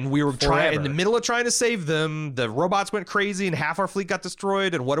instigators. And we were in the middle of trying to save them. The robots went crazy and half our fleet got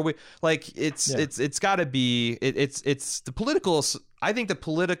destroyed. And what are we like? It's got to be it's the political. I think the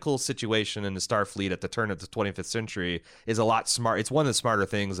political situation in the Starfleet at the turn of the 25th century is a lot smart. It's one of the smarter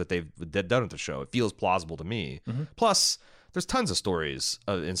things that they've done at the show. It feels plausible to me. Plus, there's tons of stories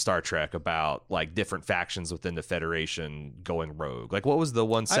in Star Trek about like different factions within the Federation going rogue. Like what was the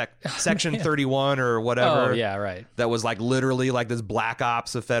one Section 31 or whatever? Oh yeah, right. That was like literally like this black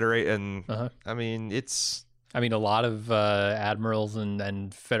ops of Federation. I mean, a lot of admirals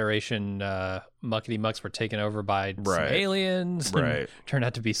and Federation muckety mucks were taken over by some aliens. And turned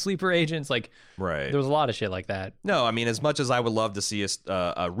out to be sleeper agents. Like, there was a lot of shit like that. No, I mean, as much as I would love to see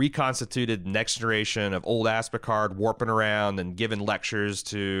a reconstituted next generation of old ass Picard warping around and giving lectures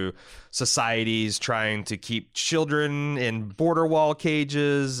to societies trying to keep children in border wall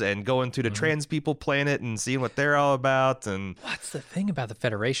cages and going to the trans people planet and seeing what they're all about. And what's the thing about the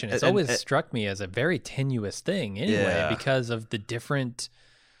Federation? It's always struck me as a very tenuous thing anyway, because of the different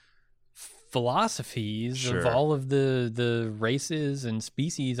philosophies of all of the races and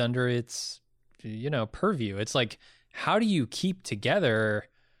species under its purview. It's like, how do you keep together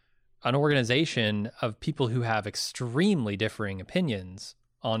an organization of people who have extremely differing opinions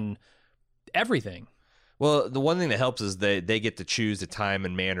on everything? Well, the one thing that helps is they get to choose the time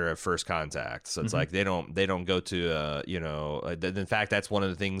and manner of first contact. So it's like they don't go to in fact, that's one of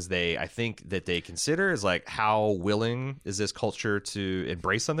the things I think that they consider is like how willing is this culture to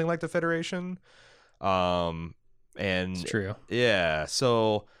embrace something like the Federation. And It's true. Yeah,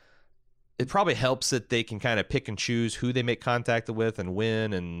 so it probably helps that they can kind of pick and choose who they make contact with and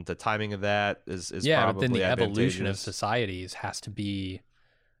when, and the timing of that is but then the advantageous. evolution of societies has to be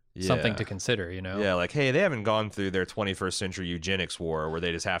something to consider, Yeah, like, hey, they haven't gone through their 21st century eugenics war where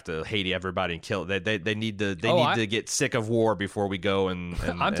they just have to hate everybody and kill. They need to get sick of war before we go and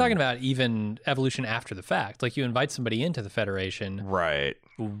I'm talking about even evolution after the fact. Like, you invite somebody into the Federation, right?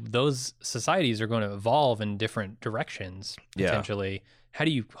 Those societies are going to evolve in different directions potentially. How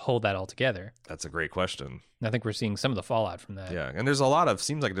do you hold that all together? That's a great question. And I think we're seeing some of the fallout from that. Yeah, and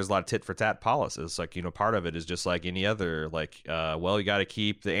seems like there's a lot of tit for tat policies. Like, part of it is just like any other, like, you got to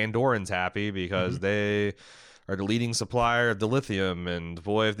keep the Andorans happy because they are the leading supplier of dilithium, and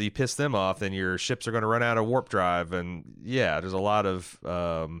boy, if you piss them off, then your ships are going to run out of warp drive. And there's a lot of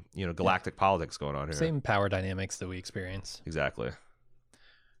galactic politics going on here. Same power dynamics that we experience. Exactly.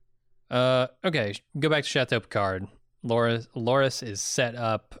 Okay, go back to Chateau Picard. Loris is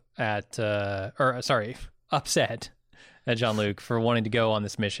upset at Jean-Luc for wanting to go on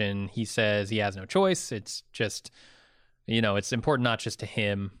this mission. He says he has no choice. It's just, it's important not just to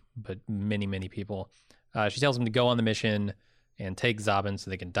him, but many, many people. She tells him to go on the mission and take Zobin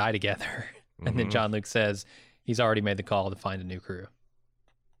so they can die together. And then Jean-Luc says he's already made the call to find a new crew.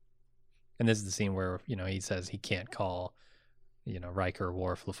 And this is the scene where, he says he can't call Riker,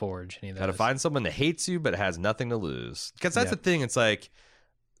 Worf, LaForge, any of those. Got to find someone that hates you but has nothing to lose. Because that's the thing. It's like,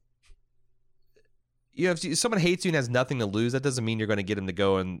 if someone hates you and has nothing to lose, that doesn't mean you're going to get them to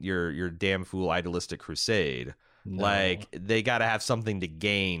go on your damn fool idealistic crusade. No. Like, they got to have something to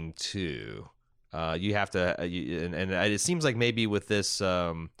gain too. You have to, and it seems like maybe with this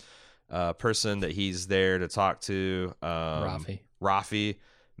person that he's there to talk to, Rafi,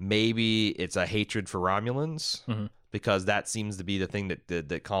 maybe it's a hatred for Romulans. Because that seems to be the thing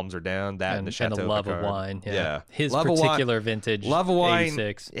that calms her down. That and the Chateau and a love Picard. Of wine. Yeah. His love particular vintage. Love of wine.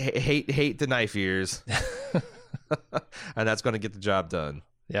 86. Hate the knife ears. And that's going to get the job done.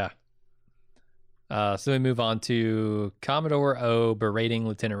 Yeah. So we move on to Commodore O berating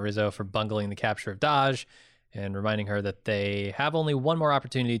Lieutenant Rizzo for bungling the capture of Daj and reminding her that they have only one more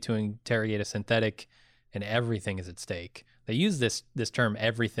opportunity to interrogate a synthetic and everything is at stake. They use this term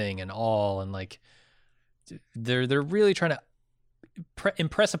everything and all, and like, they're really trying to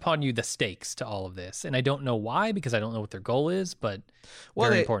impress upon you the stakes to all of this, and I don't know why, because I don't know what their goal is, but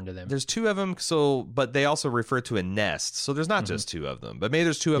very important to them. There's two of them, but they also refer to a nest, so there's not just two of them, but maybe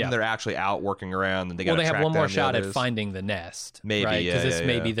there's two of them that are actually out working around, and they have one more shot at finding the nest, maybe, right? Because this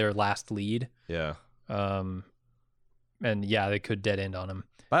may be their last lead. Yeah. And they could dead end on him.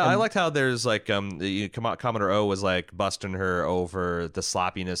 I liked how there's like Commodore O was like busting her over the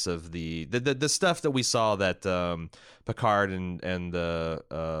sloppiness of the stuff that we saw that Picard and the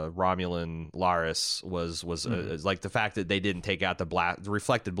Romulan Laris was like the fact that they didn't take out the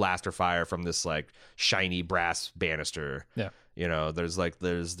reflected blaster fire from this like shiny brass banister. Yeah,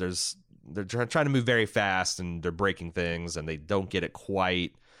 they're trying to move very fast and they're breaking things and they don't get it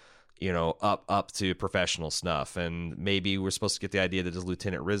quite. Up to professional snuff. And maybe we're supposed to get the idea that this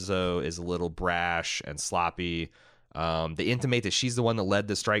Lieutenant Rizzo is a little brash and sloppy. They intimate that she's the one that led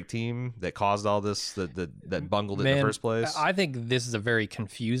the strike team that caused all this, that bungled it in the first place. I think this is a very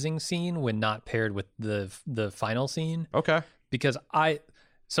confusing scene when not paired with the final scene. Okay. Because I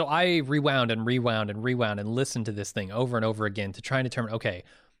rewound and listened to this thing over and over again to try and determine, okay,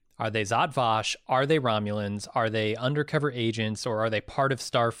 are they Zod Vosh? Are they Romulans? Are they undercover agents? Or are they part of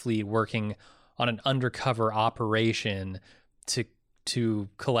Starfleet working on an undercover operation to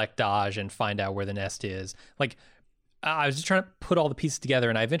collect Daj and find out where the nest is? Like, I was just trying to put all the pieces together,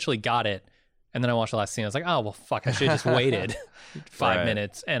 and I eventually got it. And then I watched the last scene. I was like, oh, well, fuck, I should have just waited 5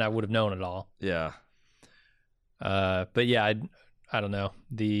 minutes, and I would have known it all. Yeah. But yeah, I don't know.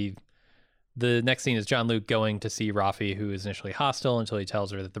 The next scene is Jean-Luc going to see Rafi, who is initially hostile until he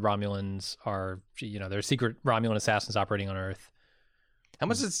tells her that the Romulans are, they're secret Romulan assassins operating on Earth. How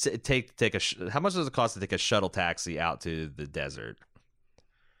much does it how much does it cost to take a shuttle taxi out to the desert?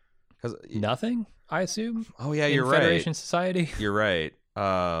 Nothing, I assume. Oh yeah, you're right. Federation Society. You're right.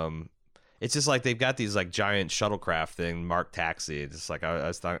 It's just like they've got these like giant shuttlecraft thing marked taxi. It's just like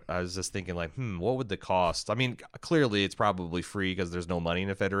I was just thinking like, what would the cost? I mean, clearly it's probably free because there's no money in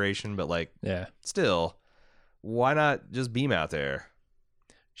the Federation, but like, yeah, still, why not just beam out there?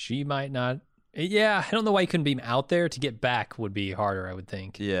 She might not Yeah, I don't know why he couldn't beam out there. To get back would be harder, I would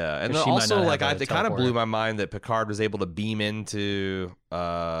think. Yeah, and 'Cause she might also not like have a it kind of teleport. blew my mind that Picard was able to beam into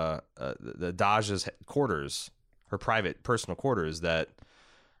the Daj's quarters, her private personal quarters. And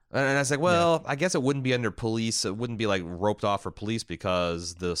I was like, well, I guess it wouldn't be under police. It wouldn't be like roped off for police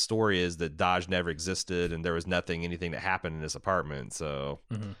because the story is that Daj never existed and there was anything that happened in this apartment. So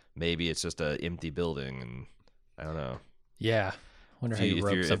maybe it's just an empty building, and I don't know. Yeah. Wonder how you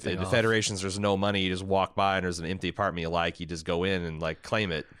rope something if the off. Federation's there's no money, you just walk by and there's an empty apartment you like, you just go in and like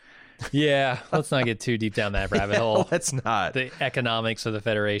claim it. Yeah, let's not get too deep down that rabbit hole. Let's not. The economics of the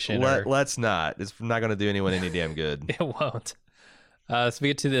Federation. Let's not. It's not going to do anyone any damn good. It won't. So we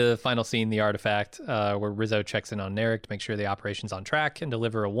get to the final scene, the artifact, where Rizzo checks in on Narek to make sure the operation's on track and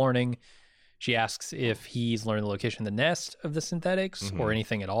deliver a warning. She asks if he's learned the location of the nest of the synthetics or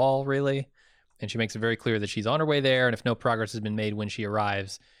anything at all, really. And she makes it very clear that she's on her way there, and if no progress has been made when she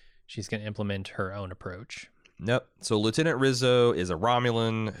arrives, she's going to implement her own approach. Yep. So Lieutenant Rizzo is a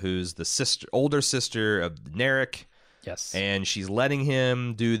Romulan who's the older sister of Narek. Yes. And she's letting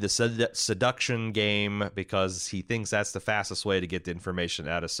him do the seduction game because he thinks that's the fastest way to get the information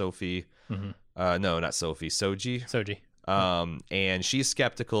out of Sophie. No, not Sophie. Soji. And she's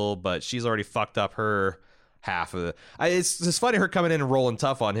skeptical, but she's already fucked up her half of it. It's funny her coming in and rolling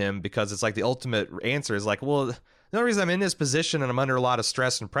tough on him because it's like the ultimate answer is like, well, the only reason I'm in this position and I'm under a lot of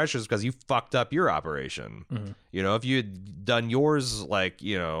stress and pressure is because you fucked up your operation. You know, if you had done yours like,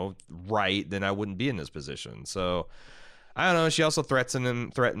 you know, right, then I wouldn't be in this position. So I don't know. She also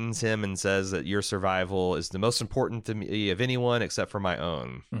threatens him and says that your survival is the most important to me of anyone except for my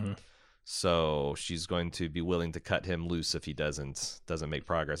own. So she's going to be willing to cut him loose if he doesn't make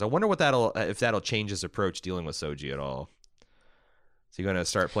progress. I wonder if that'll change his approach dealing with Soji at all. Is he going to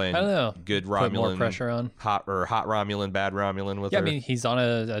start playing I don't know. good Put Romulan, more pressure on. hot Romulan, bad Romulan with her? Yeah, I mean, he's on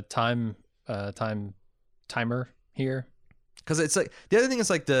a timer here. Because it's like the other thing is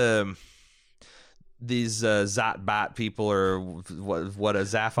like these Zat-Bat people or what a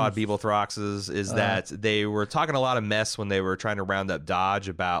Zaphod Beeblethrox is that they were talking a lot of mess when they were trying to round up Dodge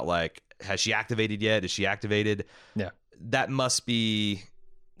about like, has she activated yet? Is she activated? Yeah. That must be...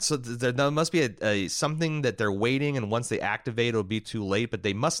 So there must be a something that they're waiting, and once they activate, it'll be too late. But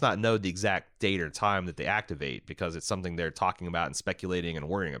they must not know the exact date or time that they activate because it's something they're talking about and speculating and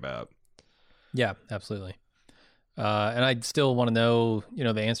worrying about. Yeah, absolutely. And I still want to know, you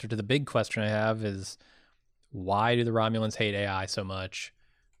know, the answer to the big question I have is why do the Romulans hate AI so much,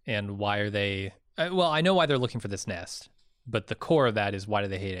 and why are they? Well, I know why they're looking for this nest, but the core of that is why do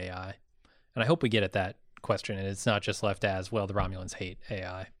they hate AI? And I hope we get at that question, and it's not just left as, well, the Romulans hate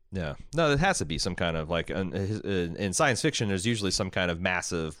AI. Yeah. No, there has to be some kind of like in science fiction, there's usually some kind of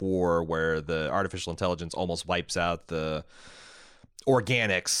massive war where the artificial intelligence almost wipes out the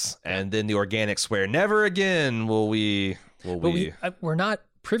organics, and then the organics swear, never again will we. We're not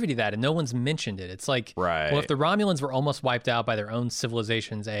privy to that, and no one's mentioned it. It's like, right. Well, if the Romulans were almost wiped out by their own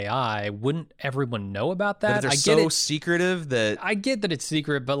civilization's AI, wouldn't everyone know about that? But they're secretive that I get that it's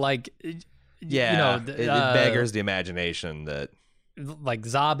secret, but like, yeah, you know, it beggars the imagination that like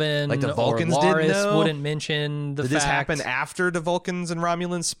Zabin, like the Vulcans or Laris didn't know? wouldn't mention the Did fact. this happen after the Vulcans and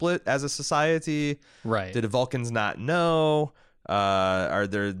Romulans split as a society? Right. Did the Vulcans not know? Are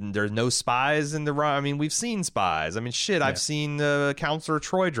there no spies in the I mean, we've seen spies. I mean, shit, I've seen Counselor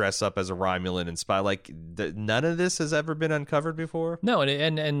Troy dress up as a Romulan and spy. Like, none of this has ever been uncovered before. No,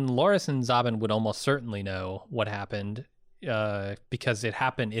 and Loris and Zabin would almost certainly know what happened because it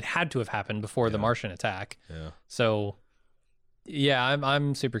happened. It had to have happened before the Martian attack. Yeah. So, yeah,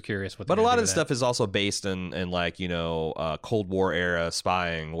 I'm super curious what. But a lot of the stuff is also based in like, you know, Cold War era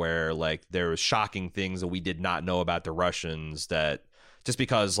spying, where like there was shocking things that we did not know about the Russians, that just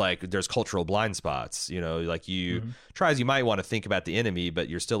because like there's cultural blind spots, you know, like you might want to think about the enemy, but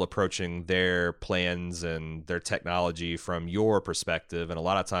you're still approaching their plans and their technology from your perspective, and a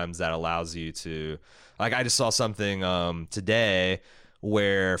lot of times that allows you to, like, I just saw something today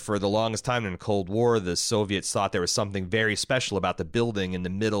where for the longest time in the Cold War, the Soviets thought there was something very special about the building in the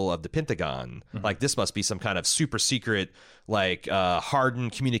middle of the Pentagon. Like, this must be some kind of super secret, like,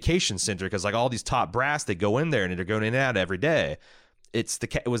 hardened communication center, because like all these top brass, they go in there and they're going in and out every day.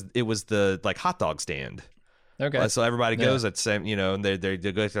 It was the like hot dog stand. Okay, so everybody goes at same, you know, and they go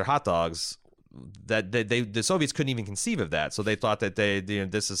get their hot dogs. That the Soviets couldn't even conceive of that, so they thought that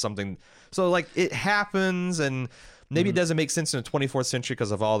this is something. So like it happens, and maybe it doesn't make sense in the 24th century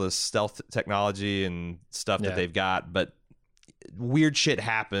because of all the stealth technology and stuff that they've got, but weird shit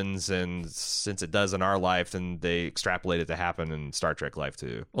happens, and since it does in our life, then they extrapolate it to happen in Star Trek life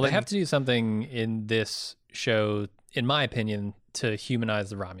too. Well, they have to do something in this show in my opinion, to humanize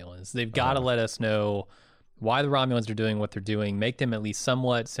the Romulans. They've got to let us know why the Romulans are doing what they're doing, make them at least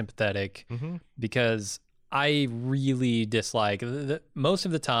somewhat sympathetic, because I really dislike, most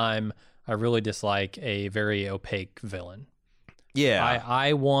of the time, I really dislike a very opaque villain. Yeah.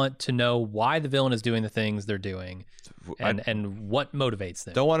 I want to know why the villain is doing the things they're doing and what motivates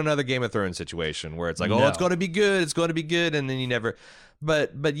them. Don't want another Game of Thrones situation where it's like, No. it's going to be good, and then you never.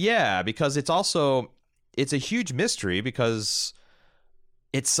 But yeah, because it's a huge mystery because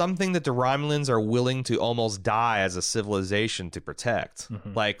it's something that the Romulans are willing to almost die as a civilization to protect.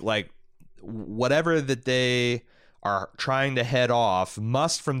 Like whatever that they are trying to head off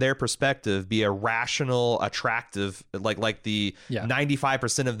must, from their perspective, be a rational, attractive, like the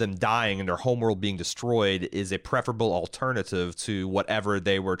 95% of them dying and their homeworld being destroyed is a preferable alternative to whatever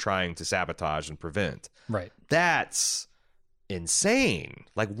they were trying to sabotage and prevent. Right. That's insane.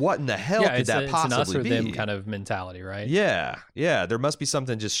 Like, what in the hell could that possibly it's an us or be? them kind of mentality, right? Yeah. There must be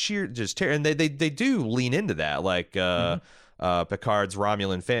something just and they do lean into that. Like Picard's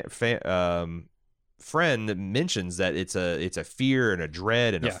Romulan friend mentions that it's a fear and a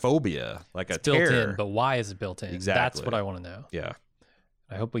dread and a phobia, like it's a built terror. in, but why is it built in? Exactly. That's what I want to know. Yeah.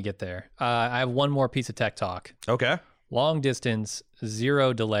 I hope we get there. I have one more piece of tech talk. Okay. Long distance,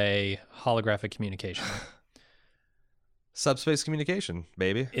 zero delay, holographic communication. Subspace communication,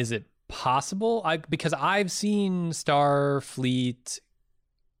 baby. Is it possible? Because I've seen Starfleet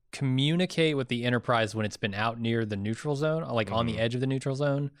communicate with the Enterprise when it's been out near the neutral zone, like on the edge of the neutral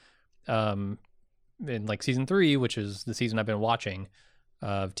zone. In like season 3, which is the season I've been watching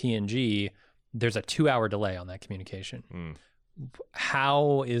of TNG, there's a 2-hour delay on that communication.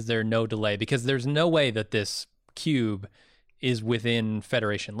 How is there no delay? Because there's no way that this cube is within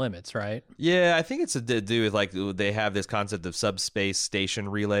Federation limits, right? Yeah, I think it's to do with, like, they have this concept of subspace station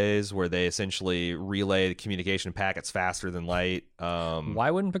relays where they essentially relay communication packets faster than light.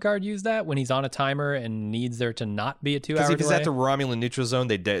 Why wouldn't Picard use that when he's on a timer and needs there to not be a 2-hour delay? Because at the Romulan neutral zone,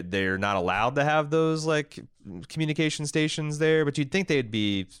 they're not allowed to have those, like, communication stations there, but you'd think they'd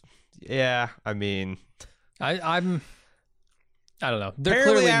be. Yeah, I mean, I don't know. They're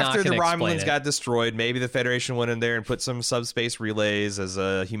apparently, clearly after not the gonna Romulans got destroyed, maybe the Federation went in there and put some subspace relays as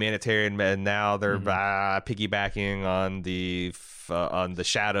a humanitarian, and now they're piggybacking on the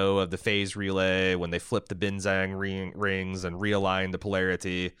shadow of the phase relay when they flip the Benzang rings and realign the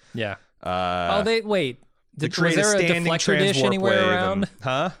polarity. Yeah. To Was create there a standing deflector dish transwarp anywhere wave around?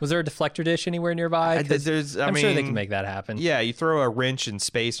 Huh? Was there a deflector dish anywhere nearby? 'Cause I'm sure they can make that happen. Yeah, you throw a wrench in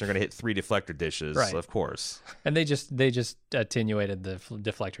space, and you're going to hit 3 deflector dishes, Right. of course. And they just attenuated the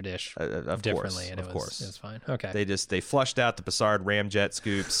deflector dish Of differently, course, and it was fine. Okay. They flushed out the Picard ramjet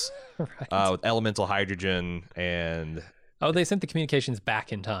scoops with elemental hydrogen, and they sent the communications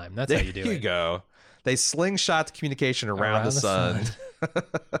back in time. That's how you do it. There you go. They slingshot the communication around the sun.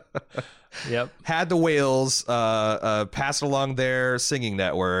 Yep. Had the whales pass it along their singing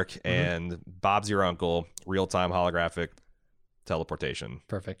network, and Bob's your uncle, real-time holographic teleportation.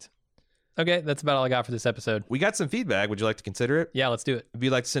 Perfect. Okay, that's about all I got for this episode. We got some feedback. Would you like to consider it? Yeah, let's do it. If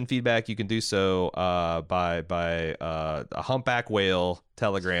you'd like to send feedback, you can do so by a humpback whale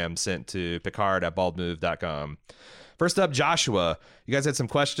telegram sent to picard@baldmove.com. First up, Joshua. You guys had some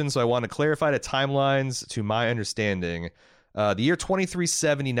questions, so I want to clarify the timelines to my understanding. The year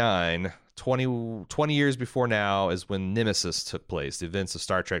 2379, 20 years before now, is when Nemesis took place, the events of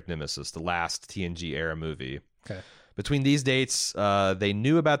Star Trek Nemesis, the last TNG era movie. Okay. Between these dates, they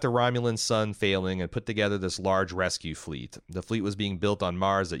knew about the Romulan sun failing and put together this large rescue fleet. The fleet was being built on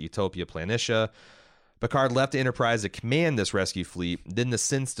Mars at Utopia Planitia. Picard left the Enterprise to command this rescue fleet. Then the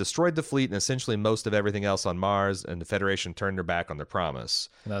synths destroyed the fleet and essentially most of everything else on Mars, and the Federation turned their back on their promise.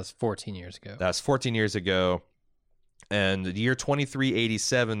 And that was 14 years ago. That's 14 years ago. And the year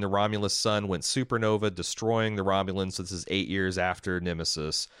 2387, the Romulus sun went supernova, destroying the Romulans. So this is 8 years after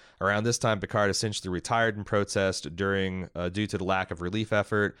Nemesis. Around this time, Picard essentially retired in protest due to the lack of relief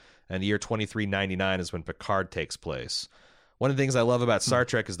effort. And the year 2399 is when Picard takes place. One of the things I love about Star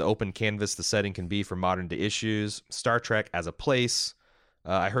Trek is the open canvas the setting can be for modern day issues. Star Trek as a place.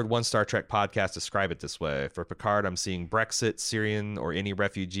 I heard one Star Trek podcast describe it this way. For Picard, I'm seeing Brexit, Syrian, or any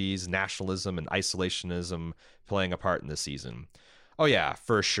refugees, nationalism, and isolationism playing a part in this season. Oh, yeah,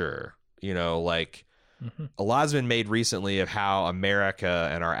 for sure. You know, like, a lot's been made recently of how America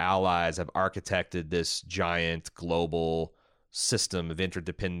and our allies have architected this giant global system of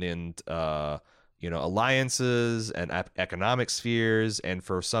interdependent alliances and economic spheres. And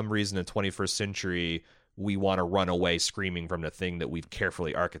for some reason in the 21st century, we want to run away screaming from the thing that we've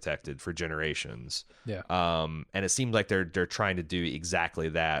carefully architected for generations. Yeah. And it seems like they're trying to do exactly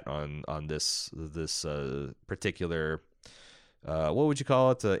that on this particular what would you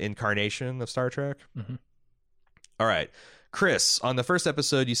call it? Incarnation of Star Trek. Mm-hmm. All right. Chris, on the first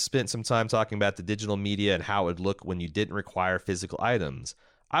episode, you spent some time talking about the digital media and how it would look when you didn't require physical items.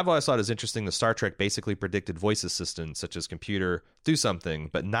 I've always thought it was interesting that Star Trek basically predicted voice assistants such as computer do something,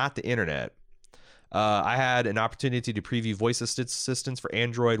 but not the internet. I had an opportunity to preview voice assistants for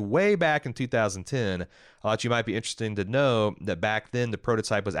Android way back in 2010. I thought you might be interested to know that back then the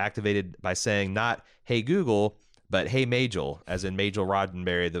prototype was activated by saying not "Hey Google," but "Hey Majel," as in Majel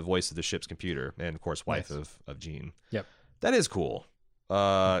Roddenberry, the voice of the ship's computer, and of course wife of Gene. Yep. That is cool.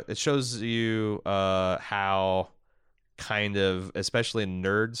 It shows you how kind of, especially in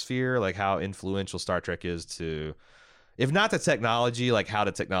nerd sphere, like how influential Star Trek is to, if not the technology, like how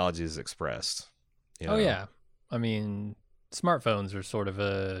the technology is expressed. You know? Oh, yeah. I mean, smartphones are sort of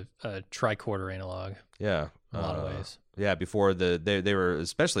a tricorder analog. Yeah. In a lot of ways. Yeah, before they were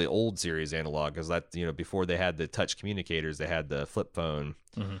especially old series analog, because that, you know, before they had the touch communicators, they had the flip phone.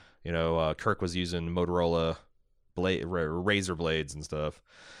 Mm-hmm. You know, Kirk was using Motorola razor blades and stuff.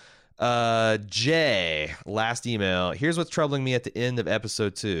 Jay, last email. Here's what's troubling me at the end of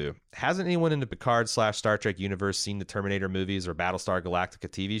episode 2. Hasn't anyone in the Picard/Star Trek universe seen the Terminator movies or Battlestar Galactica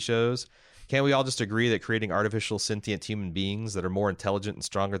TV shows? Can't we all just agree that creating artificial sentient human beings that are more intelligent and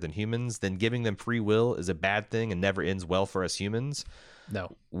stronger than humans, then giving them free will is a bad thing and never ends well for us humans?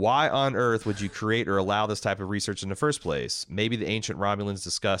 No. Why on earth would you create or allow this type of research in the first place? Maybe the ancient Romulans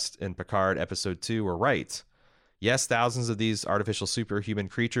discussed in Picard episode 2 were right. Yes, thousands of these artificial superhuman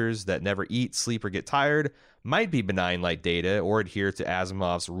creatures that never eat, sleep, or get tired might be benign like Data or adhere to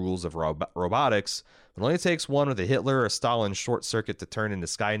Asimov's rules of robotics, but it only takes one with a Hitler or Stalin short circuit to turn into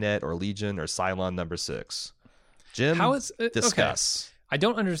Skynet or Legion or Cylon number 6. Jim, discuss. Okay. I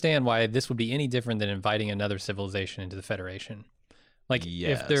don't understand why this would be any different than inviting another civilization into the Federation. Like,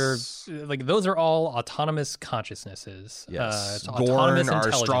 if they're like, those are all autonomous consciousnesses. Yes, autonomous Gorn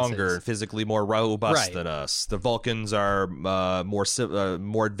are stronger, physically more robust than us. The Vulcans are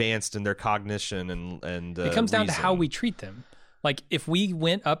more advanced in their cognition and it comes down to how we treat them. Like, if we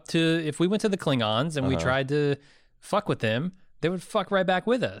went to the Klingons and we tried to fuck with them, they would fuck right back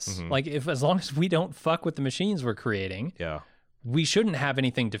with us. Mm-hmm. Like, as long as we don't fuck with the machines we're creating, we shouldn't have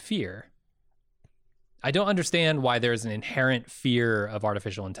anything to fear. I don't understand why there's an inherent fear of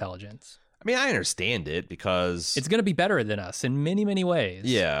artificial intelligence. I mean, I understand it because it's going to be better than us in many, many ways.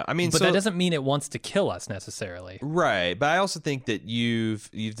 Yeah, I mean, but that doesn't mean it wants to kill us necessarily. Right, but I also think that you've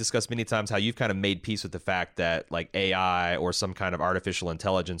discussed many times how you've kind of made peace with the fact that like AI or some kind of artificial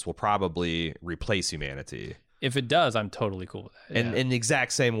intelligence will probably replace humanity. If it does, I'm totally cool with that. And in the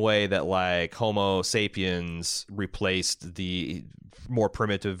exact same way that like Homo sapiens replaced the more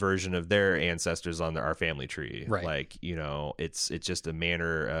primitive version of their ancestors on our family tree. Right. Like, you know, it's just a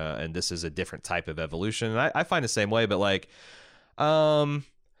manner, and this is a different type of evolution. And I find the same way, but like,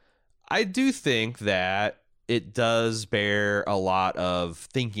 I do think that it does bear a lot of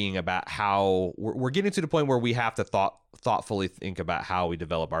thinking about how we're getting to the point where we have to thoughtfully think about how we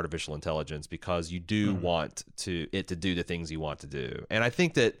develop artificial intelligence, because you do want it to do the things you want to do. And I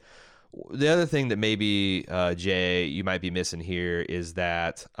think that the other thing that maybe, Jay, you might be missing here is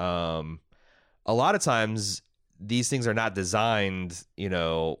that a lot of times these things are not designed, you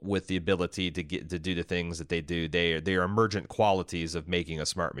know, with the ability to do the things that they do. They are emergent qualities of making a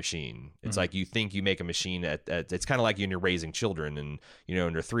smart machine. It's like you think you make a machine it's kind of like when you're raising children, and you know,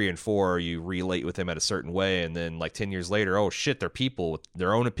 when they're 3 and 4, you relate with them at a certain way, and then like 10 years later, oh shit, they're people with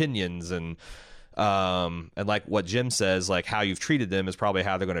their own opinions, and like what Jim says, like how you've treated them is probably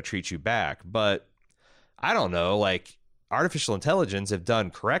how they're going to treat you back. But I don't know, like artificial intelligence, if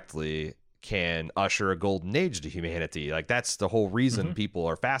done correctly, can usher a golden age to humanity. Like that's the whole reason people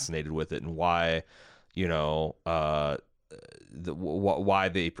are fascinated with it, and why, you know, why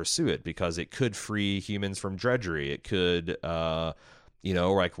they pursue it, because it could free humans from drudgery. It could, you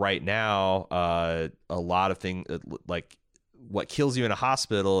know, like right now, a lot of things, like what kills you in a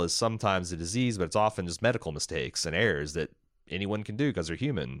hospital is sometimes a disease, but it's often just medical mistakes and errors that anyone can do because they're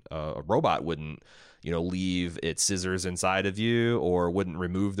human. A robot wouldn't, you know, leave its scissors inside of you, or wouldn't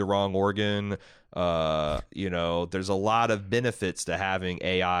remove the wrong organ. You know, there's a lot of benefits to having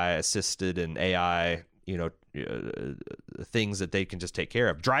AI assisted and AI, you know, things that they can just take care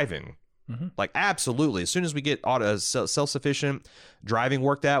of. Driving. Like, absolutely. As soon as we get self-sufficient driving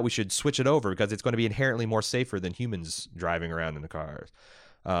worked out, we should switch it over, because it's going to be inherently more safer than humans driving around in the cars.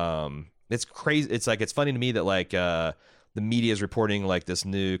 It's crazy. It's like, it's funny to me that like the media is reporting like this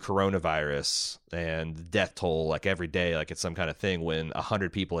new coronavirus and the death toll like every day, like it's some kind of thing, when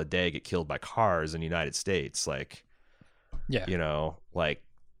 100 people a day get killed by cars in the United States. Like, Yeah. you know, like,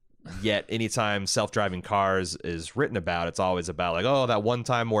 yet anytime self-driving cars is written about, it's always about like, oh, that one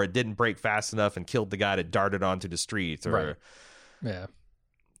time where it didn't brake fast enough and killed the guy that darted onto the street. Or Right. Yeah.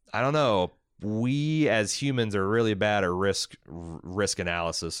 I don't know. We as humans are really bad at risk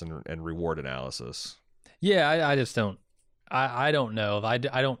analysis and reward analysis. Yeah, I just don't. I don't know. I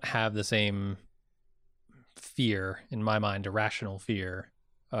don't have the same fear in my mind, irrational fear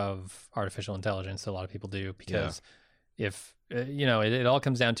of artificial intelligence that a lot of people do. Because if it all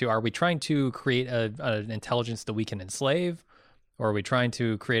comes down to, are we trying to create an intelligence that we can enslave, or are we trying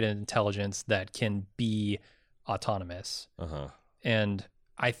to create an intelligence that can be autonomous? And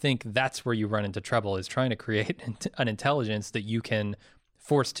I think that's where you run into trouble, is trying to create an intelligence that you can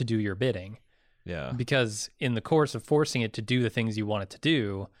force to do your bidding. Yeah. Because in the course of forcing it to do the things you want it to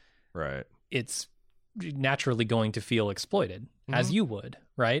do, Right. it's naturally going to feel exploited, as you would,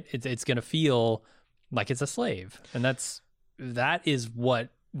 right? It's going to feel like it's a slave. And that is what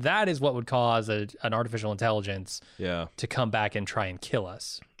would cause an artificial intelligence to come back and try and kill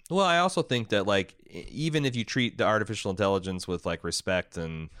us. Well, I also think that, like, even if you treat the artificial intelligence with like respect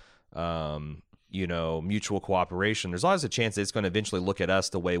and mutual cooperation, there's always a chance that it's going to eventually look at us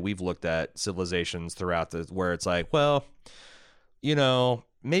the way we've looked at civilizations throughout where it's like, well,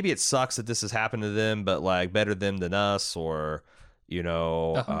 maybe it sucks that this has happened to them, but like better them than us, or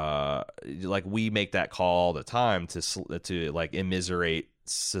like we make that call all the time to like immiserate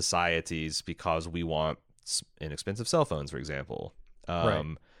societies because we want inexpensive cell phones, for example.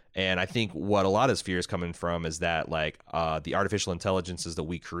 Right. And I think what a lot of this fear is coming from is that like the artificial intelligences that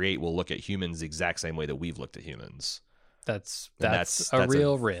we create will look at humans the exact same way that we've looked at humans. That's a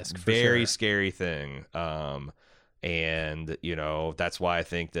real risk. Very scary thing. And that's why I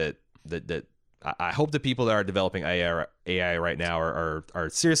think that I hope the people that are developing AI right now are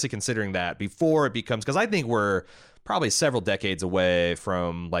seriously considering that before it becomes, because I think we're probably several decades away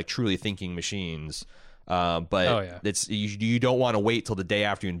from like truly thinking machines. But it's you don't want to wait till the day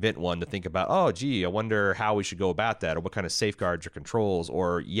after you invent one to think about, oh, gee, I wonder how we should go about that, or what kind of safeguards or controls,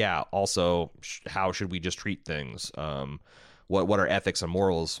 or also how should we just treat things? What are ethics and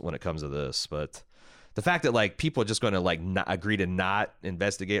morals when it comes to this? But the fact that like people are just going to like not agree to not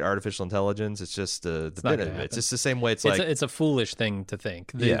investigate artificial intelligence, it's just the bit of it. It's just the same way it's a foolish thing to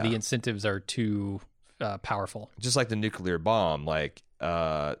think. The incentives are too powerful. Just like the nuclear bomb, like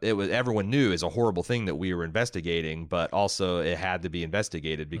everyone knew is a horrible thing that we were investigating, but also it had to be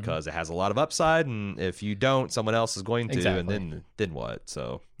investigated because it has a lot of upside, and if you don't, someone else is going to. Exactly. And then what?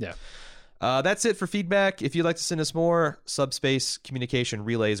 So yeah. That's it for feedback. If you'd like to send us more, subspace communication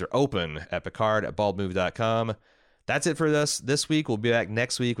relays are open at Picard@baldmove.com. That's it for us this week. We'll be back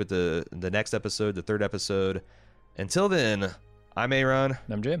next week with the next episode, the third episode. Until then, I'm Aaron.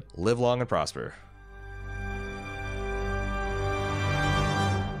 I'm Jim. Live long and prosper.